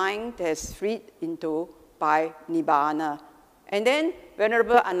 The mind has freed into by Nibbana. And then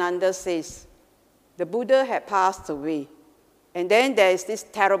Venerable Ananda says, the Buddha had passed away. And then there is this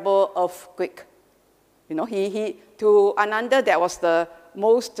terrible earthquake. You know, to Ananda, that was the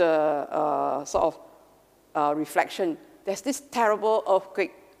most reflection. There's this terrible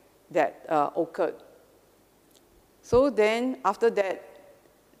earthquake that occurred. So then, after that,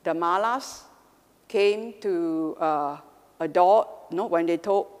 the Malas came to adore, when they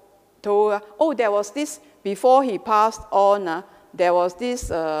told oh, there was this, before he passed on, there was this,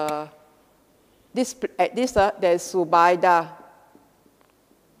 there's Subaida,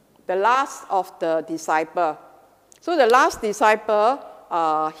 the last of the disciple. So the last disciple,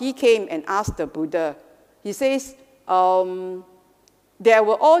 he came and asked the Buddha. He says, there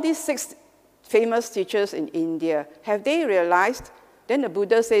were all these 6 famous teachers in India. Have they realized? Then the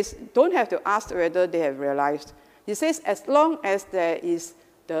Buddha says, don't have to ask whether they have realized. He says, as long as there is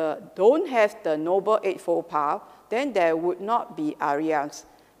don't have the Noble Eightfold Path, then there would not be Aryas.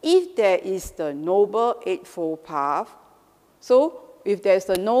 If there is the Noble Eightfold Path, so if there's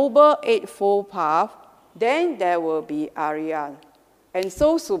the Noble Eightfold Path, then there will be Arya. And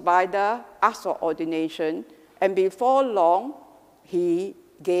so Subaida asked for ordination, and before long, he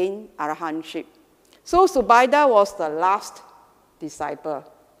gained arahantship. So Subaida was the last disciple.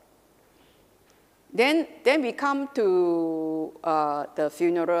 Then we come to the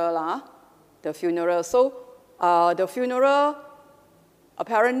funeral. So the funeral,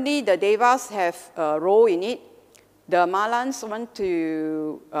 apparently the Devas have a role in it. The Malans want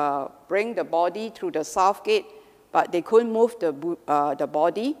to bring the body through the south gate, but they couldn't move the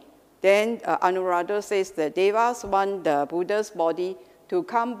body. Then Anuruddha says the Devas want the Buddha's body to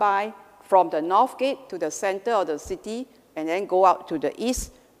come by from the north gate to the center of the city and then go out to the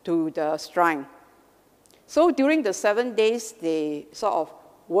east to the shrine. So during the 7 days, they sort of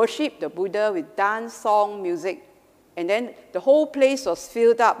worship the Buddha with dance, song, music. And then the whole place was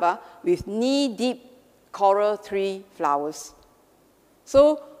filled up with knee-deep coral tree flowers.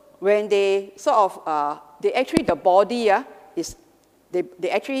 So when they sort of, they actually, the body they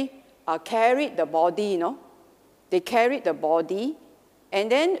actually carried the body, They carried the body. And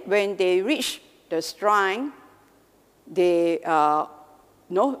then when they reached the shrine, they,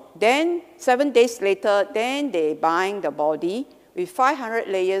 then 7 days later, then they bind the body with 500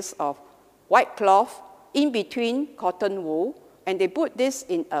 layers of white cloth in between cotton wool, and they put this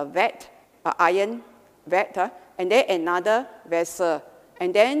in a vat, an iron vat, and then another vessel.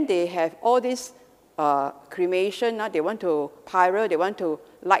 And then they have all this cremation, they want to pyro, they want to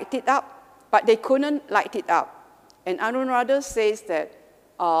light it up, but they couldn't light it up. And Anuruddha says that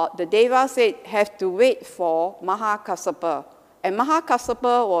the Deva said have to wait for Mahākassapa. And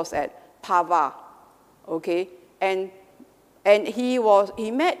Mahākassapa was at Pava, okay? And he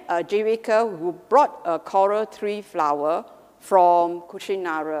met a Jivika who brought a coral tree flower from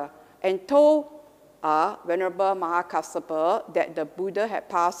Kushinara and told Venerable Mahākassapa that the Buddha had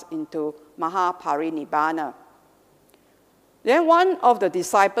passed into Mahāparinibbāna. Then one of the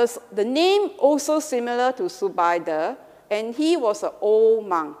disciples, the name also similar to Subhaida, and he was an old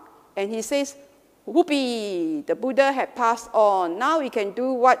monk. And he says, whoopee, the Buddha had passed on. Now we can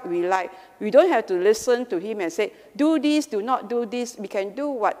do what we like. We don't have to listen to him and say, do this, do not do this. We can do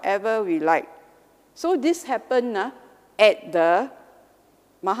whatever we like. So this happened at the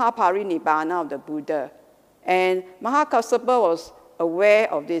Mahāparinibbāna of the Buddha. And Mahākassapa was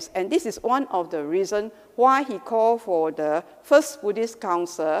aware of this. And this is one of the reasons why he called for the first Buddhist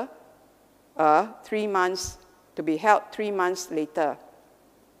council 3 months to be held 3 months later.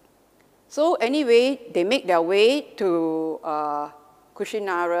 So anyway, they make their way to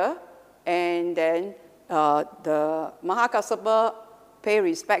Kushinara, and then the Mahākassapa pay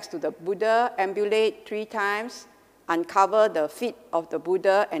respects to the Buddha, ambulate 3 times, uncover the feet of the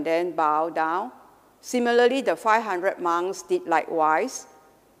Buddha, and then bow down. Similarly, the 500 monks did likewise.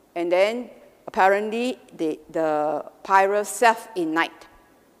 And then apparently the pyre self-ignite.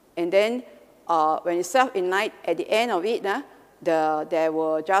 And then when it self-ignite, at the end of it, there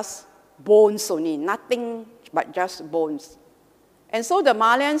were just bones only, nothing but just bones. And so the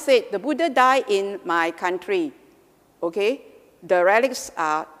Malayan said, the Buddha died in my country, okay? The relics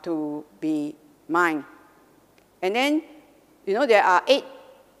are to be mine. And then, you know, there are 8,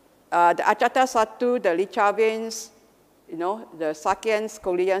 the Acata Satu, the Lichavians, you know, the Sakyans,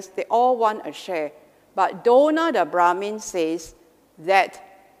 Koreans, they all want a share. But Dona, the Brahmin, says that,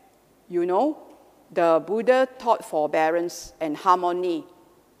 you know, the Buddha taught forbearance and harmony.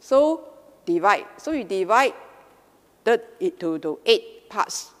 So divide. So you divide it to 8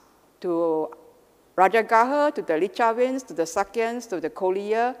 parts. To Rajagaha, to the Lichavians, to the Sakyans, to the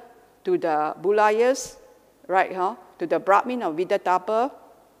Korea, to the Bulayas, right, to the Brahmin of Vidatapa.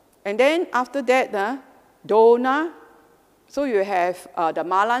 And then after that, Dona, so you have the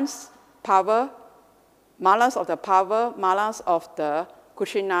Malans, Pava, Malans of the Pava, Malans of the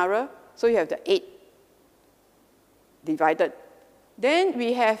Kushinara. So you have the 8 divided. Then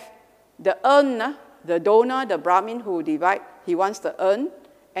we have the urn, the Dona, the Brahmin who divide, he wants the urn.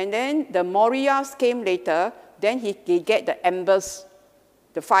 And then the Mauriyas came later, then he get the embers,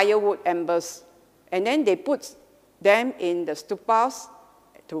 the firewood embers. And then they put them in the stupas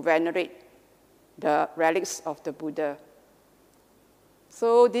to venerate the relics of the Buddha.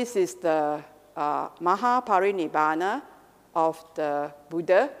 So this is the Mahāparinibbāna of the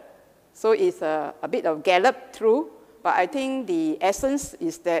Buddha. So it's a bit of gallop through, but I think the essence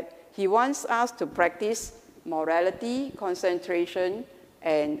is that he wants us to practice morality, concentration,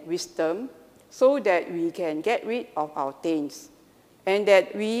 and wisdom so that we can get rid of our taints, and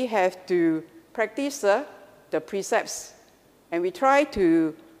that we have to practice the precepts, and we try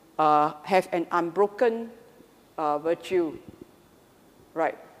to have an unbroken virtue,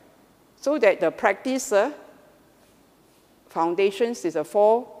 right? So that the practice foundations is the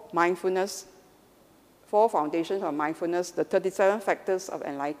 4 foundations of mindfulness, the 37 factors of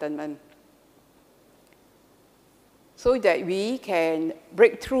enlightenment. So that we can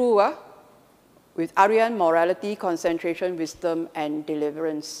break through with Aryan morality, concentration, wisdom, and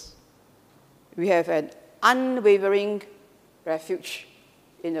deliverance. We have an unwavering refuge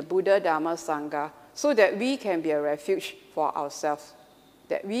in the Buddha, Dhamma, Sangha, so that we can be a refuge for ourselves,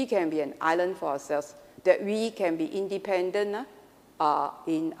 that we can be an island for ourselves, that we can be independent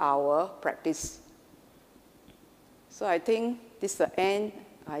in our practice. So I think this is the end.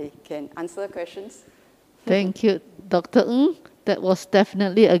 I can answer questions. Thank you, Dr. Ng. That was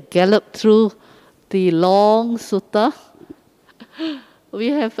definitely a gallop through the long sutta. We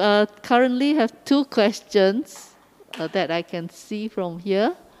have currently have 2 questions that I can see from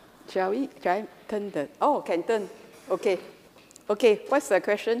here. Shall we try turn the? Oh, can turn. Okay. Okay. What's the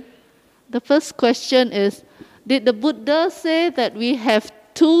question? The first question is, did the Buddha say that we have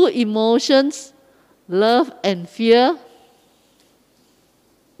 2 emotions, love and fear?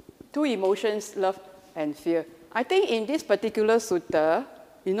 2 emotions, love and fear. I think in this particular sutta,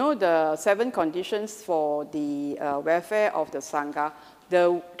 you know, the 7 conditions for the welfare of the Sangha,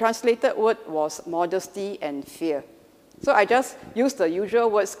 the translated word was modesty and fear. So I just used the usual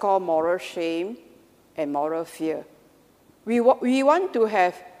words called moral shame and moral fear. We want to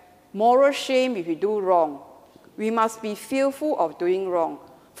have moral shame if we do wrong. We must be fearful of doing wrong.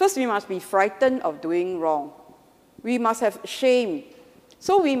 First, we must be frightened of doing wrong. We must have shame.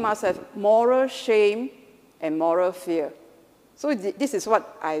 So we must have moral shame and moral fear. So this is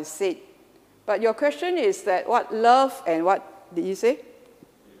what I said. But your question is that what love and what did you say?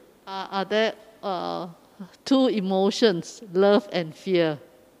 Are there 2 emotions, love and fear?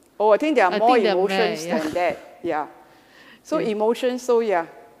 Oh, I think there are more emotions than that. Yeah. So emotions, so yeah.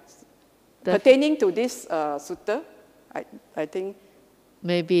 Pertaining to this sutta, I think.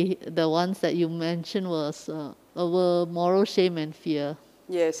 Maybe the ones that you mentioned were moral shame and fear.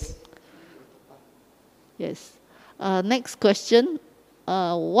 Yes. Yes. Next question.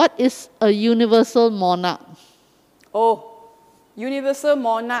 What is a universal monarch? Oh, universal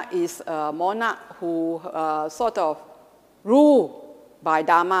monarch is a monarch who sort of rule by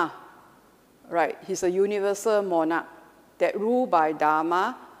Dharma. Right, he's a universal monarch that rule by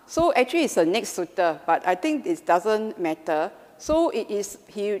Dharma. So actually it's the next sutta, but I think it doesn't matter. So it is,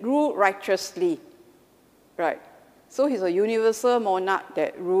 he ruled righteously. Right. So he's a universal monarch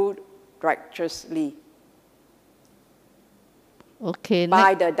that ruled righteously. Okay.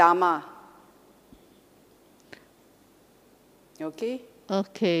 By the Dharma. Okay.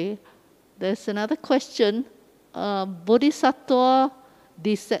 Okay. There's another question. Bodhisattva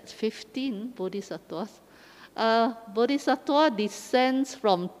descends, 15 bodhisattvas. Bodhisattva descends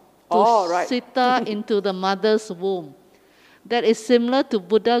from Tusita into the mother's womb. That is similar to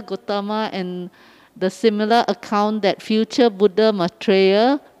Buddha Gautama and the similar account that future Buddha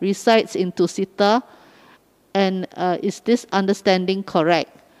Maitreya resides in Tusita. And is this understanding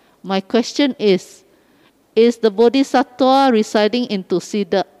correct? My question is the Bodhisattva residing in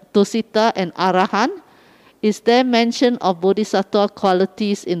Tusita an Arahant? Is there mention of Bodhisattva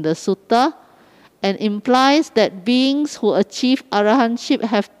qualities in the sutta? And implies that beings who achieve Arahantship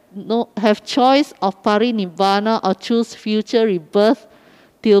have choice of Parinibbāna or choose future rebirth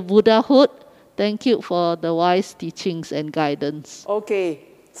till Buddhahood? Thank you for the wise teachings and guidance. Okay.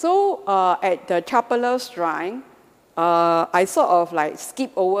 So at the Chapala shrine, I sort of like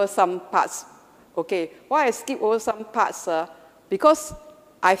skip over some parts. Okay, why I skip over some parts? Because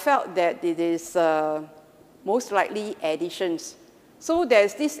I felt that it is most likely additions. So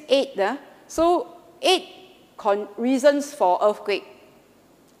there's this 8. So 8 reasons for earthquake.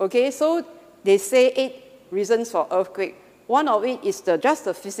 Okay, so they say 8 reasons for earthquake. One of it is just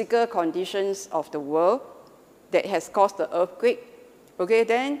the physical conditions of the world that has caused the earthquake. Okay,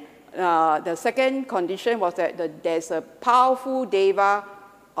 then the second condition was that there's a powerful deva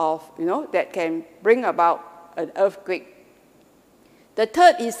that can bring about an earthquake. The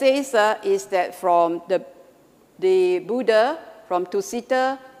third, it says, is that from the Buddha from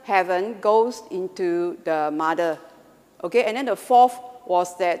Tusita heaven goes into the mother. Okay, and then the fourth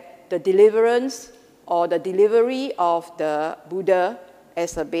was that the deliverance or the delivery of the Buddha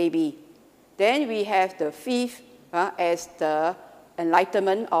as a baby. Then we have the fifth as the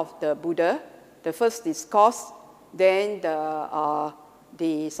enlightenment of the Buddha, the first discourse, then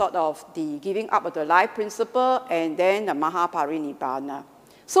the sort of the giving up of the life principle, and then the Mahāparinibbāna.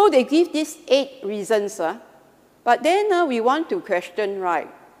 So they give these 8 reasons, but then we want to question, right?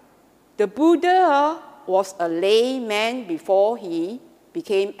 The Buddha was a layman before he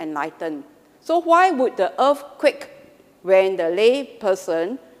became enlightened. So why would the earth quake when the lay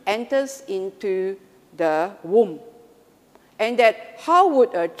person enters into the womb? And that how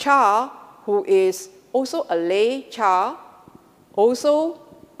would a child who is also a lay child, also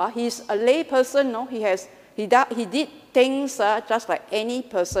he's a lay person, no? He did things just like any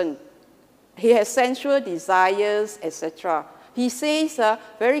person. He has sensual desires, etc. He says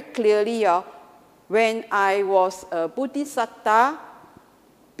very clearly, when I was a Bodhisattva,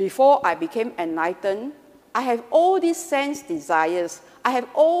 before I became enlightened, I have all these sense desires. I have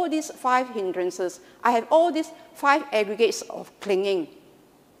all these 5 hindrances. I have all these 5 aggregates of clinging.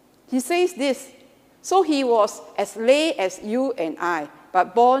 He says this. So he was as lay as you and I,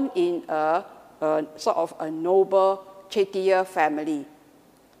 but born in a sort of a noble Chaitya family.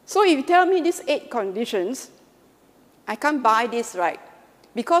 So if you tell me these 8 conditions, I can't buy this, right?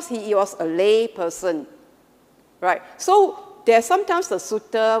 Because he was a lay person, right? So there's sometimes the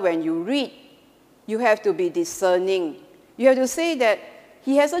sutta, when you read, you have to be discerning. You have to say that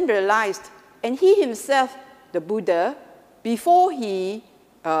he hasn't realized, and he himself, the Buddha, before he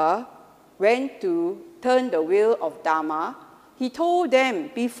went to turn the wheel of Dharma, he told them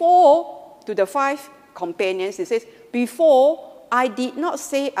before, to the 5 companions, he says, before I did not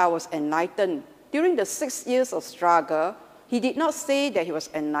say I was enlightened. During the 6 years of struggle, he did not say that he was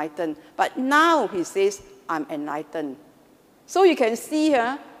enlightened, but now he says, I'm enlightened. So you can see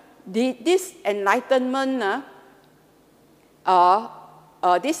here, this enlightenment,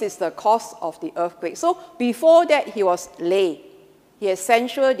 this is the cause of the earthquake. So before that, he was lay. He has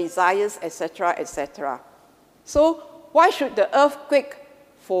sensual desires, etc., etc. So why should the earthquake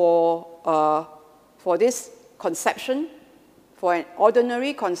for this conception, for an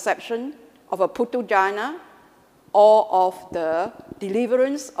ordinary conception of a Putujana or of the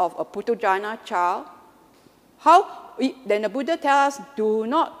deliverance of a Putujana child? Then the Buddha tells us, do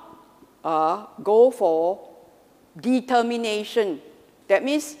not go for determination. That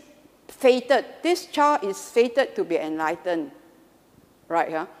means fated. This child is fated to be enlightened.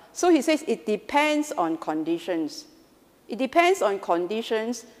 Right? Huh? So he says it depends on conditions. It depends on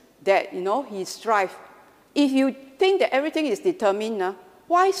conditions that, he strive. If you think that everything is determined,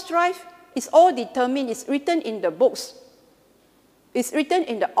 why strive? It's all determined. It's written in the books. It's written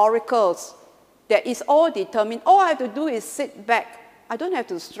in the oracles that it's all determined. All I have to do is sit back. I don't have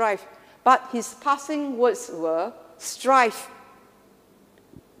to strive. But his passing words were strive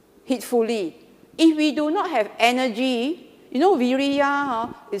heedfully. If we do not have energy,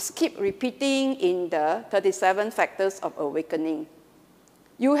 Viriya is keep repeating in the 37 factors of awakening.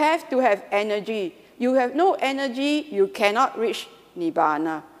 You have to have energy. You have no energy, you cannot reach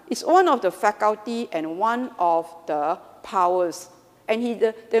Nibbana. It's one of the faculty and one of the powers. And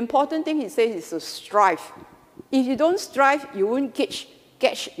the important thing he says is to strive. If you don't strive, you won't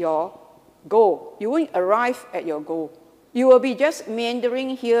catch your goal. You won't arrive at your goal. You will be just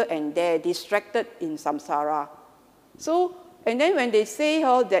meandering here and there, distracted in samsara. So, and then when they say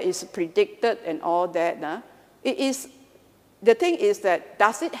that is predicted and all that, the thing is that,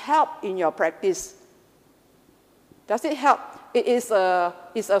 does it help in your practice? Does it help? It's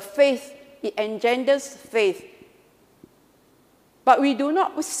a faith. It engenders faith. But we do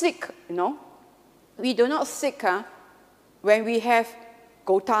not seek, We do not seek when we have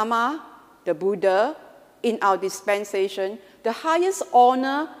Gautama, the Buddha, in our dispensation. The highest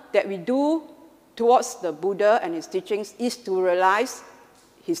honor that we do towards the Buddha and his teachings is to realize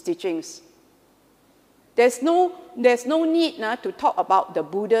his teachings. There's no need to talk about the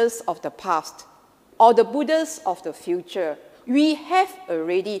Buddhas of the past or the Buddhas of the future. We have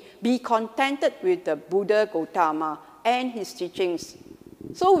already be contented with the Buddha Gautama and his teachings.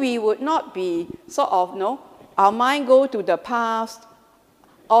 So we would not be our mind go to the past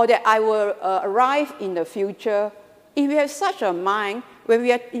or that I will arrive in the future. If we have such a mind, when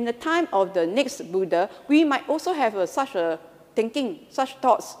we are in the time of the next Buddha, we might also have such a thinking, such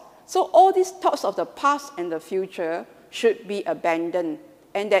thoughts. So all these thoughts of the past and the future should be abandoned,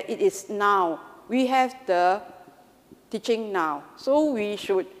 and that it is now. We have the teaching now, so we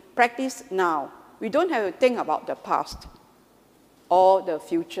should practice now. We don't have to think about the past or the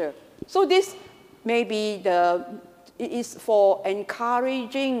future. So this may be it is for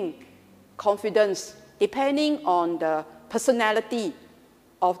encouraging confidence, depending on the personality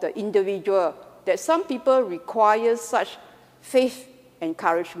of the individual, that some people require such faith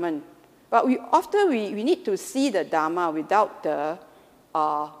encouragement. But we need to see the Dharma without the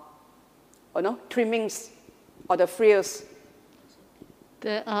trimmings or the frills.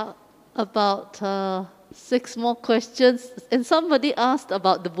 There are about 6 more questions. And somebody asked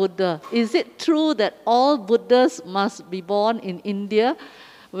about the Buddha. Is it true that all Buddhas must be born in India?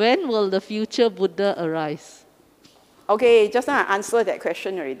 When will the future Buddha arise? Okay, just now I answered that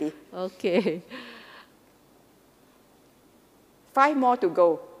question already. Okay. 5 more to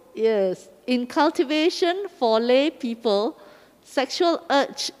go. Yes. In cultivation for lay people, sexual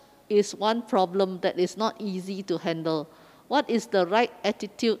urge is one problem that is not easy to handle. What is the right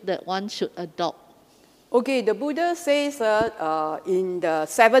attitude that one should adopt? Okay, the Buddha says in the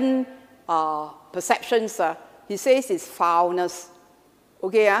 7 perceptions, he says it's foulness.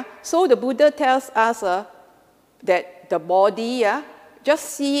 Okay, so the Buddha tells us that the body, just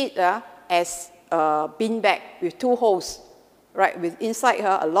see it as a bean bag with 2 holes, right, with inside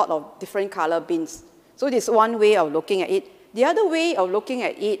a lot of different color beans. So this is one way of looking at it. The other way of looking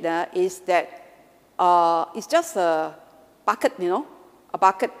at it is that it's just a bucket, a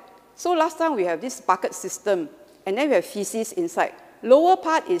bucket. So last time we have this bucket system, and then we have feces inside. Lower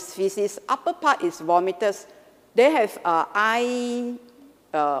part is feces, upper part is vomitus. They have eye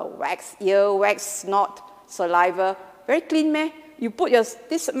wax, ear wax, snot, saliva. Very clean, meh? You put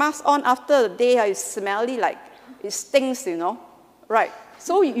this mask on after a day, it's smelly, like it stinks, Right.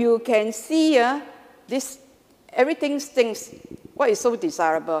 So you can see everything stinks. What is so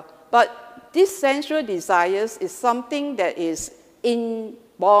desirable? But this sensual desires is something that is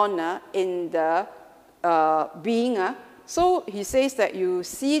inborn in the being. So he says that you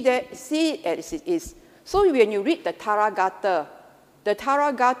see it as it is. So when you read the Theragatha,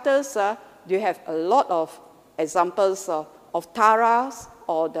 you have a lot of examples of Taras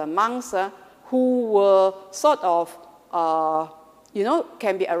or the monks who were sort of,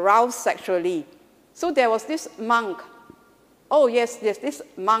 can be aroused sexually. So there was this monk. Oh yes, there's this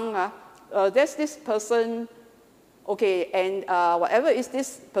monk. There's this person. Okay, and whatever is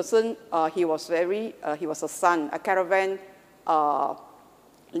this person, he was a son, a caravan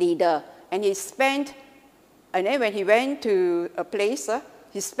leader, and and then when he went to a place,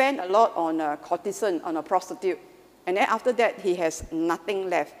 he spent a lot on a courtesan, on a prostitute. And then after that, he has nothing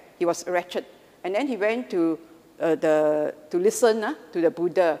left. He was wretched. And then he went to listen to the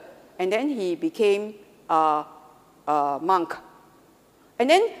Buddha. And then he became a monk. And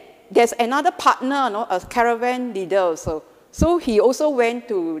then there's another partner, a caravan leader also. So he also went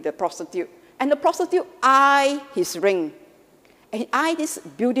to the prostitute. And the prostitute eyed his ring. And he eyed this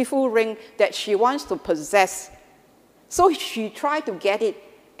beautiful ring that she wants to possess. So she tried to get it.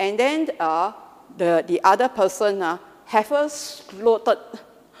 And then the other person have her slaughtered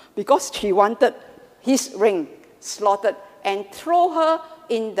because she wanted his ring slaughtered and throw her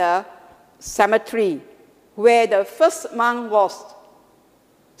in the cemetery where the first monk was.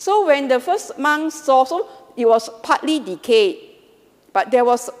 So when the first monk saw, so it was partly decayed, but there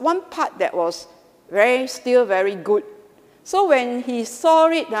was one part that was still very good. So when he saw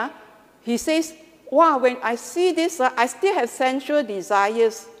it, he says, wow, when I see this, I still have sensual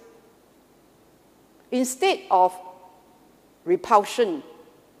desires. Instead of repulsion.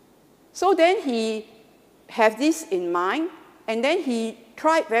 So then he had this in mind, and then he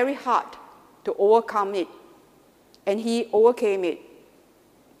tried very hard to overcome it. And he overcame it.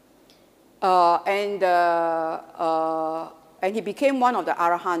 And he became one of the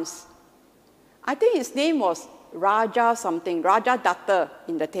Arahants. I think his name was Raja something, Raja Datta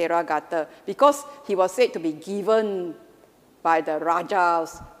in the Theravada, because he was said to be given by the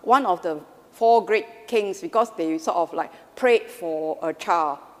Rajas, one of the 4 great kings, because they sort of like prayed for a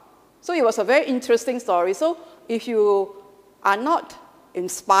child. So it was a very interesting story. So if you are not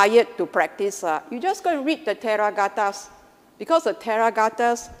inspired to practice, you just go and read the Theragatas, because the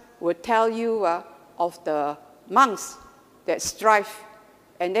Theragatas will tell you of the monks that strive,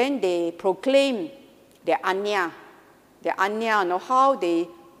 and then they proclaim their anya, how they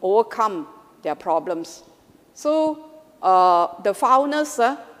overcome their problems. So the foulness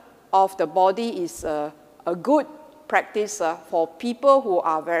of the body is a good practice for people who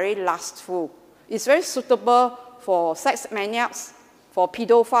are very lustful. It's very suitable for sex maniacs, for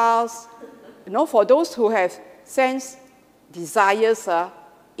pedophiles, for those who have sense desires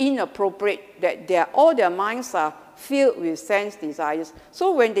inappropriate, that all their minds are filled with sense desires.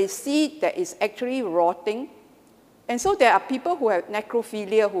 So when they see that it's actually rotting, and so there are people who have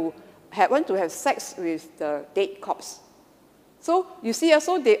necrophilia who want to have sex with the dead corpse. So you see,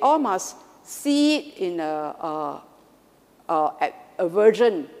 so they all must see it in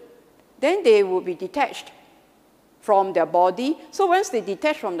aversion. Then they will be detached from their body. So once they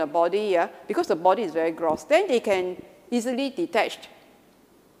detach from the body, because the body is very gross, then they can easily detach.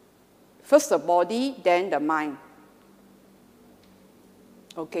 First the body, then the mind.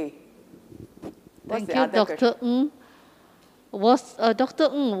 Okay. Thank you, Dr. Ng. Dr.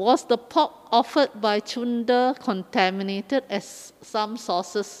 Ng, was the pork offered by Chunda contaminated, as some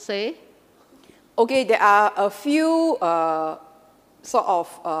sources say? Okay, there are a few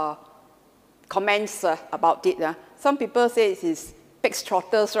comments about it. Some people say it is pig's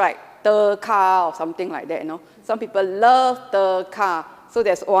trotters, right? Terka or something like that. Some people love terka. So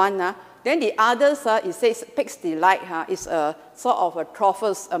there's one. Then the others, it says pig's delight is a sort of a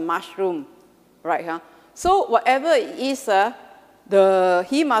trophus, a mushroom, right? So whatever it is,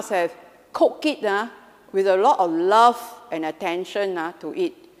 he must have cooked it with a lot of love and attention to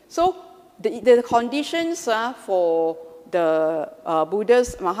it. So the conditions for the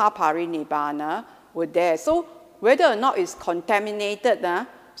Buddha's Mahāparinibbāna were there. So whether or not it's contaminated,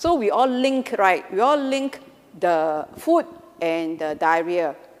 so we all link, right? We all link the food and the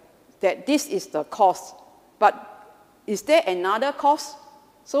diarrhea, that this is the cause. But is there another cause?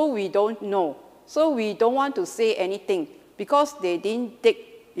 So we don't know. So we don't want to say anything because they didn't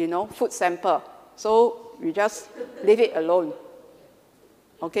take, food sample. So we just leave it alone.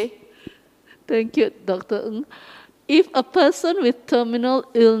 Okay? Thank you, Dr. Ng. If a person with terminal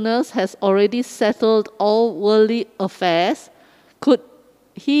illness has already settled all worldly affairs, could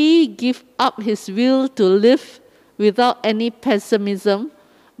he give up his will to live without any pessimism,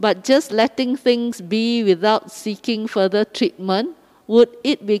 but just letting things be without seeking further treatment? Would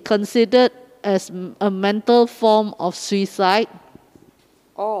it be considered as a mental form of suicide?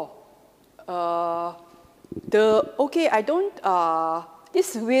 I don't,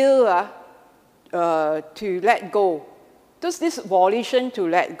 this will to let go, just this volition to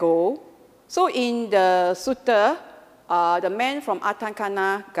let go. So in the sutta, the man from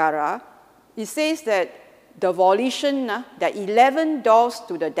Atankanagara, he says that the volition, the 11 doors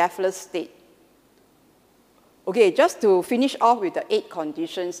to the deathless state. Okay, just to finish off with the 8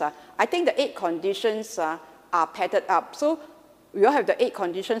 conditions, I think the 8 conditions are padded up. So we all have the 8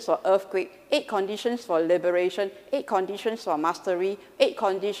 conditions for earthquake, 8 conditions for liberation, 8 conditions for mastery, 8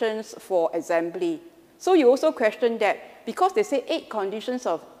 conditions for assembly. So you also question that, because they say 8 conditions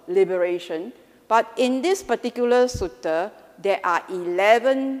of liberation, but in this particular sutta, there are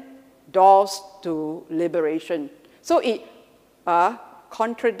 11 doors to liberation. So it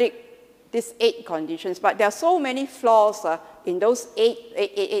contradicts these 8 conditions, but there are so many flaws in those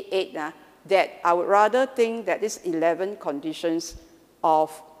 8 that I would rather think that these 11 conditions of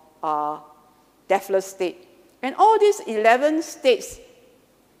deathless state. And all these 11 states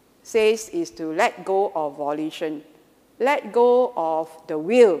says is to let go of volition, let go of the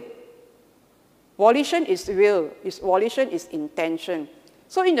will. Volition is will, volition is intention.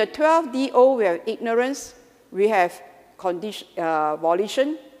 So in the 12 DO, we have ignorance, we have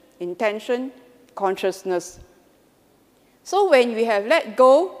volition, intention, consciousness. So when we have let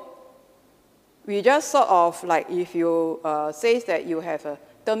go, we just sort of like, if you say that you have a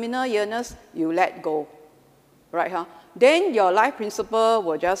terminal illness, you let go, right? Then your life principle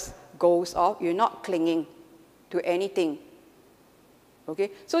will just goes off. You're not clinging to anything.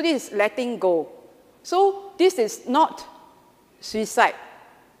 Okay, so this is letting go. So this is not suicide.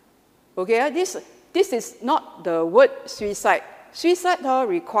 Okay, this is not the word suicide. Suicide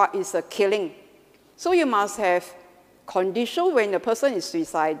is a killing. So you must have condition when the person is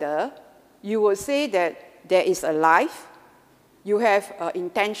suicidal. You will say that there is a life. You have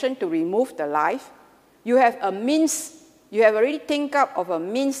intention to remove the life. You have a means. You have already think up of a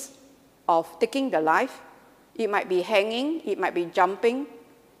means of taking the life. It might be hanging. It might be jumping.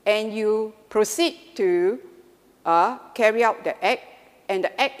 And you proceed to carry out the act, and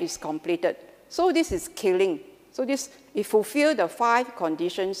the act is completed. So this is killing. So it fulfills the 5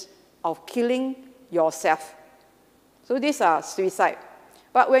 conditions of killing yourself. So these are suicide.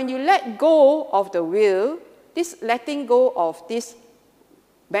 But when you let go of the will, this letting go of this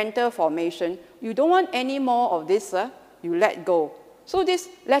mental formation, you don't want any more of this, you let go. So this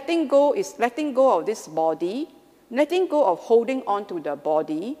letting go is letting go of this body, letting go of holding on to the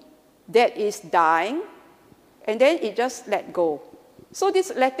body that is dying, and then it just let go. So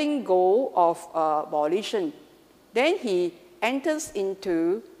this letting go of volition, then he enters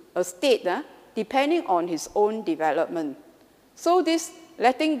into a state depending on his own development. So this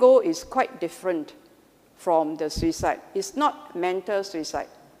letting go is quite different from the suicide. It's not mental suicide.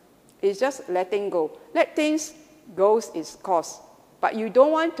 It's just letting go. Let things go its course. But you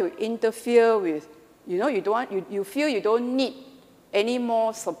don't want to interfere with, you feel you don't need any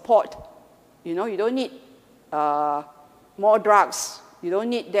more support. You don't need more drugs. You don't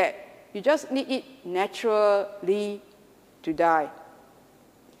need that. You just need it naturally to die.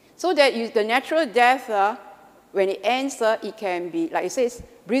 So that the natural death, when it ends, it can be, like it says,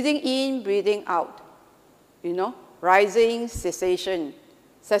 breathing in, breathing out. Rising, cessation.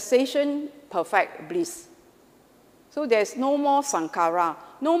 Cessation, perfect bliss. So there's no more sankhara.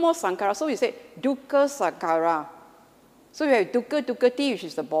 No more sankhara. So you say dukkha sankhara. So you have dukkha dukkati, which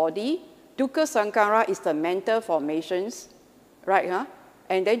is the body. Dukkha sankhara is the mental formations, right?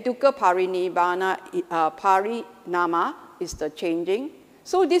 And then dukkha parinama is the changing.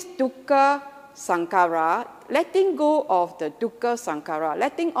 So this dukkha sankhara, letting go of the dukkha sankhara,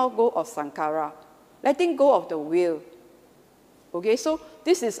 letting all go of sankhara, letting go of the will. Okay, so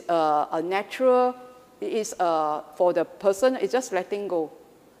this is a natural, it is for the person, it's just letting go.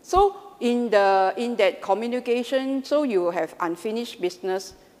 So in that communication, so you have unfinished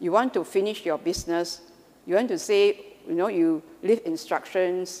business, you want to finish your business, you want to say, you leave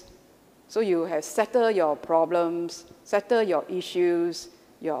instructions, so you have settled your problems, settled your issues,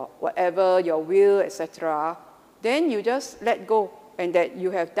 your whatever, your will, etc. Then you just let go, and that you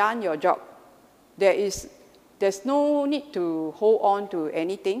have done your job. There's no need to hold on to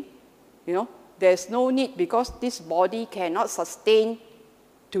anything, There's no need, because this body cannot sustain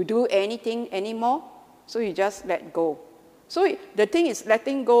to do anything anymore, so you just let go. So the thing is,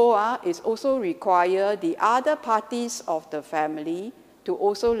 letting go is also require the other parties of the family to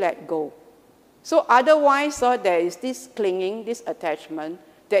also let go. So otherwise, there is this clinging, this attachment,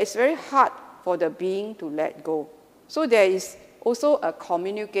 that is very hard for the being to let go. So there is also a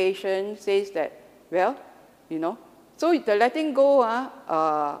communication says that, well, so the letting go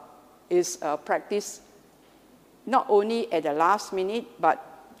is a practice not only at the last minute, but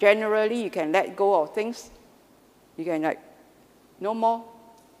generally you can let go of things. You can no more,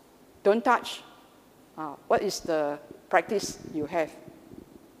 don't touch. What is the practice you have?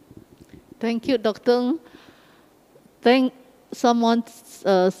 Thank you, Dr. Someone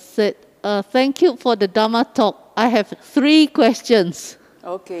said, thank you for the Dhamma Talk. I have 3 questions.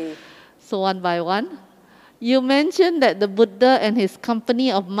 Okay. So one by one. You mentioned that the Buddha and his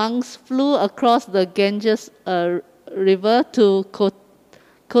company of monks flew across the Ganges River to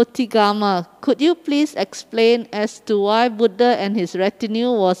Kotigama, could you please explain as to why Buddha and his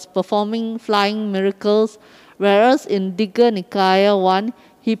retinue was performing flying miracles, whereas in Digha Nikaya 1,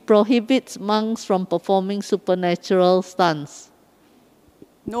 he prohibits monks from performing supernatural stunts?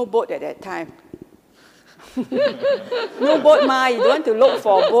 No boat at that time. No boat, ma. You don't want to look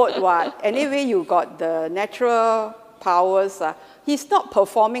for a boat, what? Anyway, you got the natural powers. He's not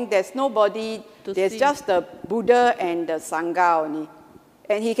performing. There's nobody. There's just the Buddha and the Sangha only.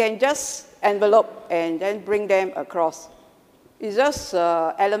 And he can just envelope and then bring them across. It's just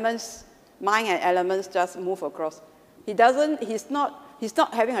elements, mind and elements just move across. He's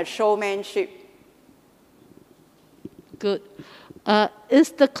not having a showmanship. Good.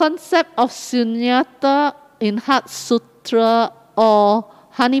 Is the concept of sunyata in Heart Sutra or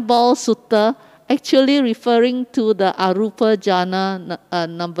Honeyball Sutta actually referring to the Arupa Jhana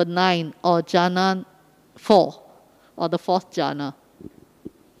number 9 or Jhana 4 or the 4th Jhana?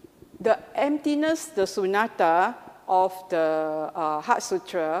 The emptiness, the sunyata of the Heart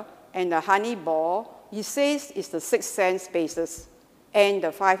Sutra and the honey ball, he says is the 6 sense bases and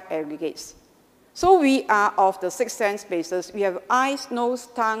the 5 aggregates. So we are of the 6 sense bases. We have eyes, nose,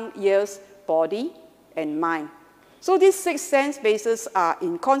 tongue, ears, body, and mind. So these 6 sense bases are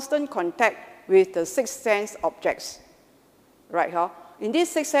in constant contact with the 6 sense objects. Right, huh? In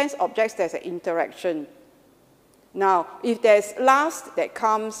these 6 sense objects, there's an interaction. Now, if there's lust that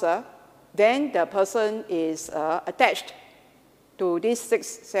comes, then the person is attached to these 6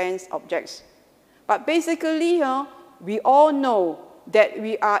 sense objects. But basically, we all know that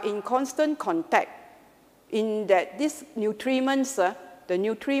we are in constant contact, in that these nutriments, the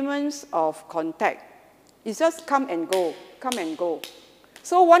nutriments of contact, it's just come and go, come and go.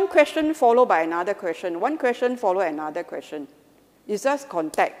 So one question followed by another question, one question followed another question. It's just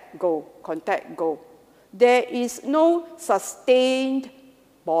contact, go, contact, go. There is no sustained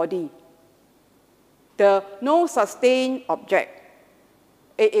body. No sustained object.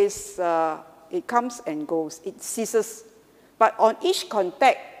 It comes and goes, it ceases. But on each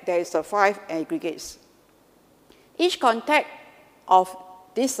contact, there is 5 aggregates. Each contact of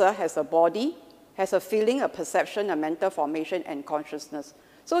this has a body, has a feeling, a perception, a mental formation, and consciousness.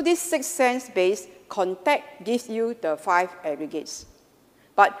 So this 6 sense-based contact gives you the 5 aggregates.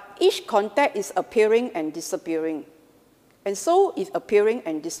 But each contact is appearing and disappearing. And so is appearing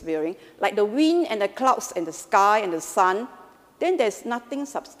and disappearing. Like the wind and the clouds and the sky and the sun, then there's nothing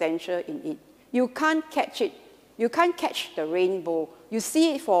substantial in it. You can't catch it. You can't catch the rainbow. You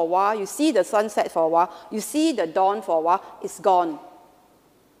see it for a while, you see the sunset for a while, you see the dawn for a while, it's gone.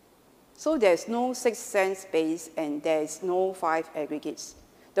 So there's no 6 sense base and there's no 5 aggregates.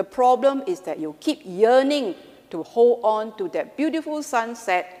 The problem is that you keep yearning to hold on to that beautiful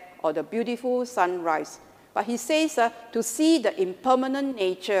sunset or the beautiful sunrise. But he says to see the impermanent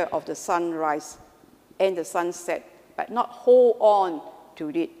nature of the sunrise and the sunset, but not hold on to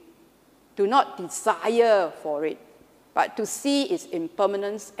it. Do not desire for it, but to see its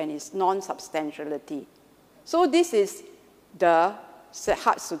impermanence and its non-substantiality. So this is the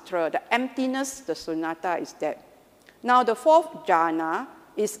Heart Sutra. The emptiness, the sunyata is that. Now the 4th jhana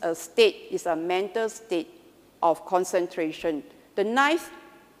is a state, is a mental state of concentration. The 9th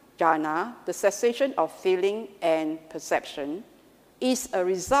jhana, the cessation of feeling and perception, is a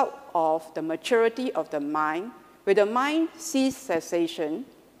result of the maturity of the mind, where the mind sees cessation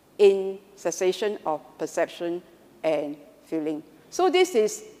in cessation of perception and feeling. So this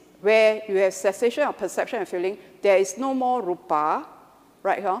is where you have cessation of perception and feeling. There is no more rupa,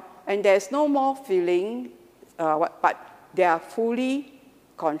 right? And there's no more feeling, but they are fully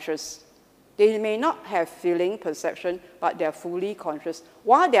conscious. They may not have feeling, perception, but they are fully conscious.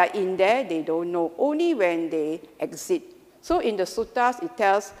 While they are in there, they don't know, only when they exit. So in the suttas, it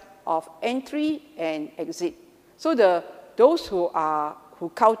tells of entry and exit. So those who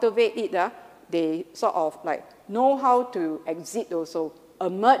cultivate it, they sort of like know how to exit also,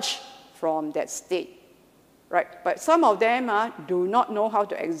 emerge from that state, right? But some of them do not know how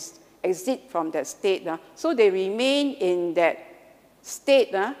to exit from that state. So they remain in that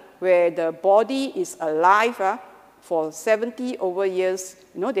state where the body is alive for 70 over years.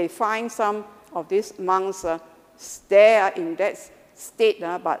 You know, they find some of these monks there in that state,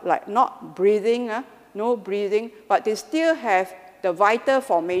 but like not breathing, no breathing, but they still have the vital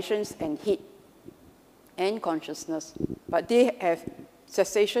formations and heat and consciousness, but they have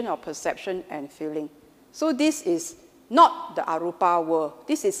cessation of perception and feeling. So this is not the arupa world.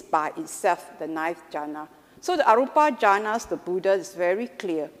 This is by itself the 9th jhana. So the arupa jhanas, the Buddha is very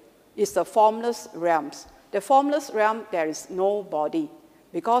clear. It's the formless realms. The formless realm, there is no body,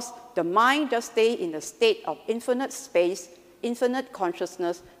 because the mind just stays in the state of infinite space infinite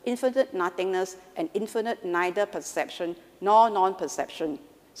consciousness, infinite nothingness, and infinite neither perception nor non-perception.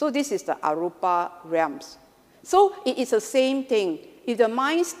 So this is the arupa realms. So it is the same thing. If the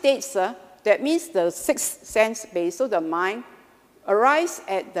mind states, that means the sixth sense base, so the mind arises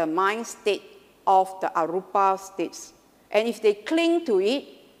at the mind state of the arupa states. And if they cling to it,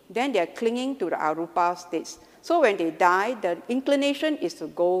 then they are clinging to the arupa states. So when they die, the inclination is to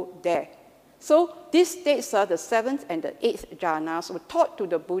go there. So these states, the seventh and the eighth jhanas, were taught to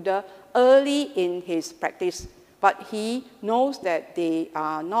the Buddha early in his practice. But he knows that they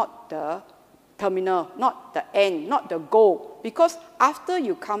are not the terminal, not the end, not the goal. Because after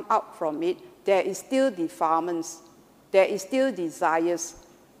you come out from it, there is still defilements, there is still desires.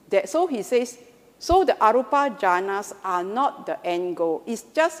 So he says, so the arupa jhanas are not the end goal. It's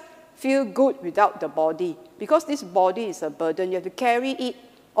just feel good without the body. Because this body is a burden. You have to carry it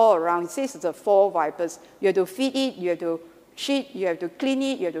all around. He says it's the four vipers. You have to feed it, you have to shit, you have to clean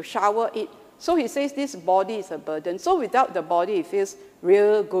it, you have to shower it. So he says this body is a burden. So without the body, it feels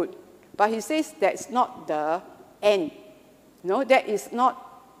real good. But he says that's not the end. No, that is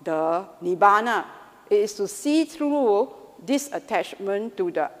not the nibbana. It is to see through this attachment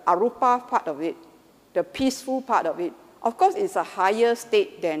to the arupa part of it, the peaceful part of it. Of course, it's a higher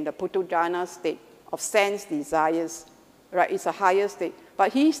state than the puthujjana state of sense desires. Right? It's a higher state.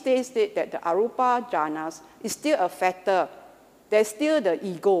 But he states that the arupa jhanas is still a factor. There's still the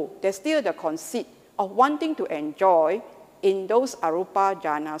ego. There's still the conceit of wanting to enjoy in those arupa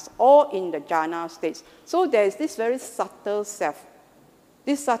jhanas or in the jhana states. So there's this very subtle self.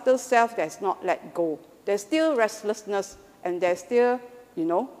 This subtle self that's not let go. There's still restlessness and there's still,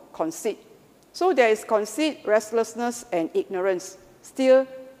 conceit. So there is conceit, restlessness, and ignorance still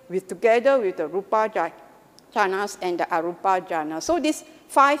together with the rupa jhanas and the arupa jhanas. So these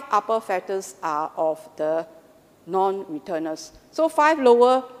five upper factors are of the non-returners. So five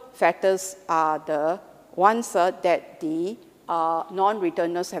lower factors are the ones that the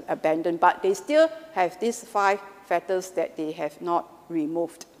non-returners have abandoned, but they still have these five factors that they have not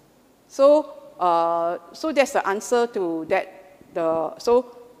removed. So, so that's the answer to that.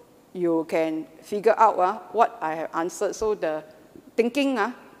 So you can figure out what I have answered. So the thinking,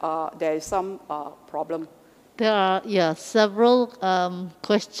 there is some problem. There are, several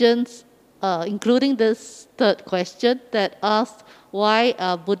questions, including this third question that asked why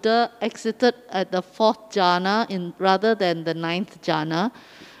Buddha exited at the fourth jhana rather than the ninth jhana.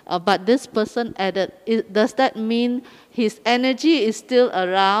 But this person added, does that mean his energy is still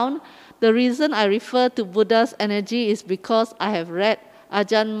around? The reason I refer to Buddha's energy is because I have read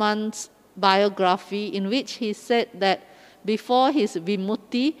Ajahn Mun's biography in which he said that before his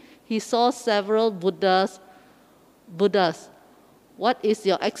vimutti, he saw several Buddhas. What is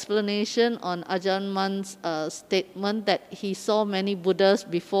your explanation on Ajahn Mun's statement that he saw many Buddhas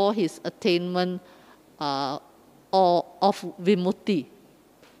before his attainment of vimutti?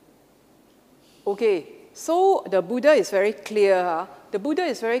 Okay, so the Buddha is very clear. The Buddha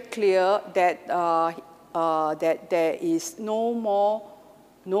is very clear that that there is no more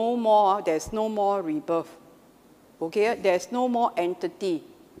rebirth. Okay, there's no more entity.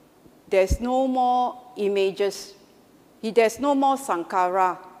 There's no more images. There's no more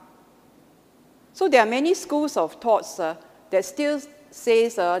sankhara. So there are many schools of thoughts that still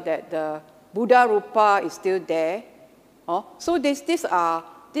says that the Buddha Rupa is still there. So these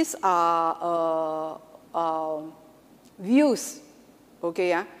are views.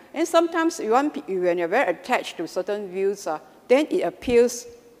 Okay, and sometimes when you're very attached to certain views, then it appears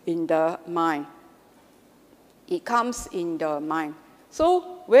in the mind. It comes in the mind.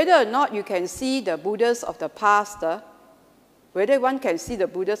 So whether or not you can see the Buddhas of the past, whether one can see the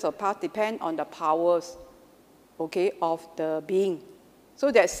Buddhas of the past depends on the powers, okay, of the being.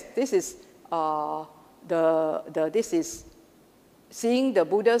 So this is seeing the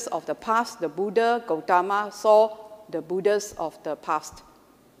Buddhas of the past. The Buddha Gautama saw the Buddhas of the past,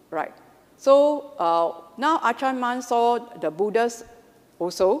 right? So now Ajahn Mun saw the Buddhas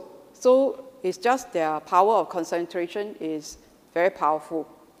also. So it's just their power of concentration is very powerful.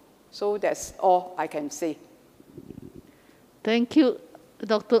 So that's all I can say. Thank you,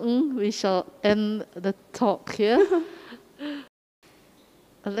 Dr. Ng. We shall end the talk here.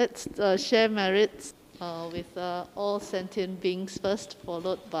 Let's share merits with all sentient beings first,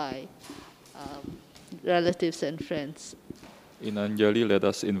 followed by relatives and friends. In Anjali, let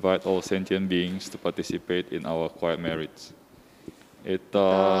us invite all sentient beings to participate in our quiet merits.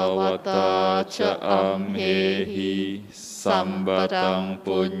 Ettavata ca amhehi sambatang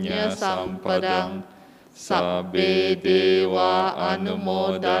punya sampadang sabbe dewa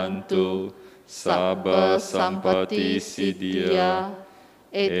anumodantu sabba sampati siddhya,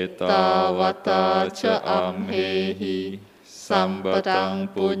 etavata ca amhehi, sampadang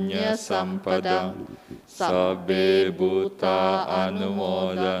punya sampadang, sabbe bhuta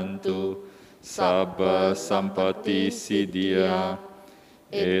anumodantu, sabba sampati siddhya,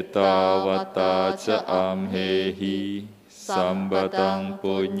 etavata ca amhehi, sampadang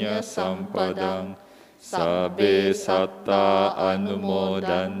punya sampadang, sabbe satta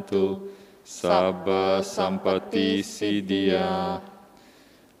anumodantu, sabba sampati siddhya.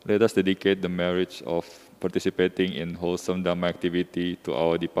 Let us dedicate the marriage of participating in wholesome Dhamma activity to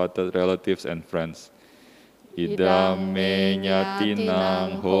our departed relatives and friends. Idame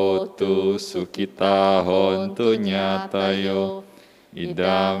nyatinang hotu sukita hontu nyatayo.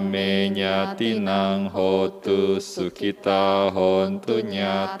 Idame nyatinang hotu sukita hontu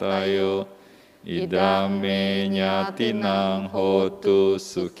nyatayo. Idame nyatinang hotu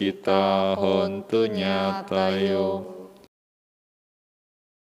sukita hontu nyatayo.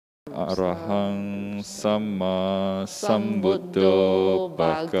 Arahang Samma Sambuddho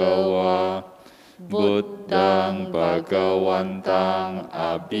Bhagava Buddhang Bhagavantang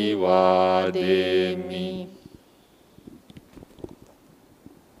Abhivademi.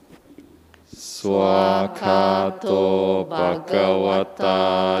 Swakato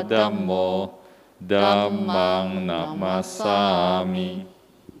Bhagavata Dhammo Dhammang Namasami.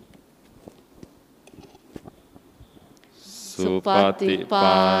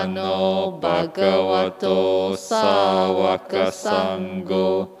 Supatipano Bhagavato Sāvaka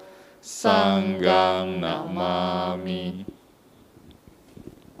Sangho Sanghang Namami.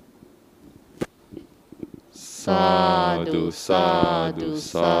 Sadhu, sadhu,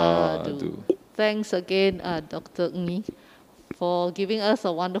 sadhu. Thanks again, Dr. Ng, for giving us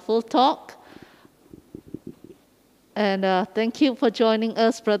a wonderful talk. And thank you for joining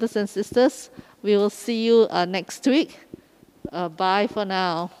us, brothers and sisters. We will see you next week. Bye for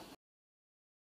now.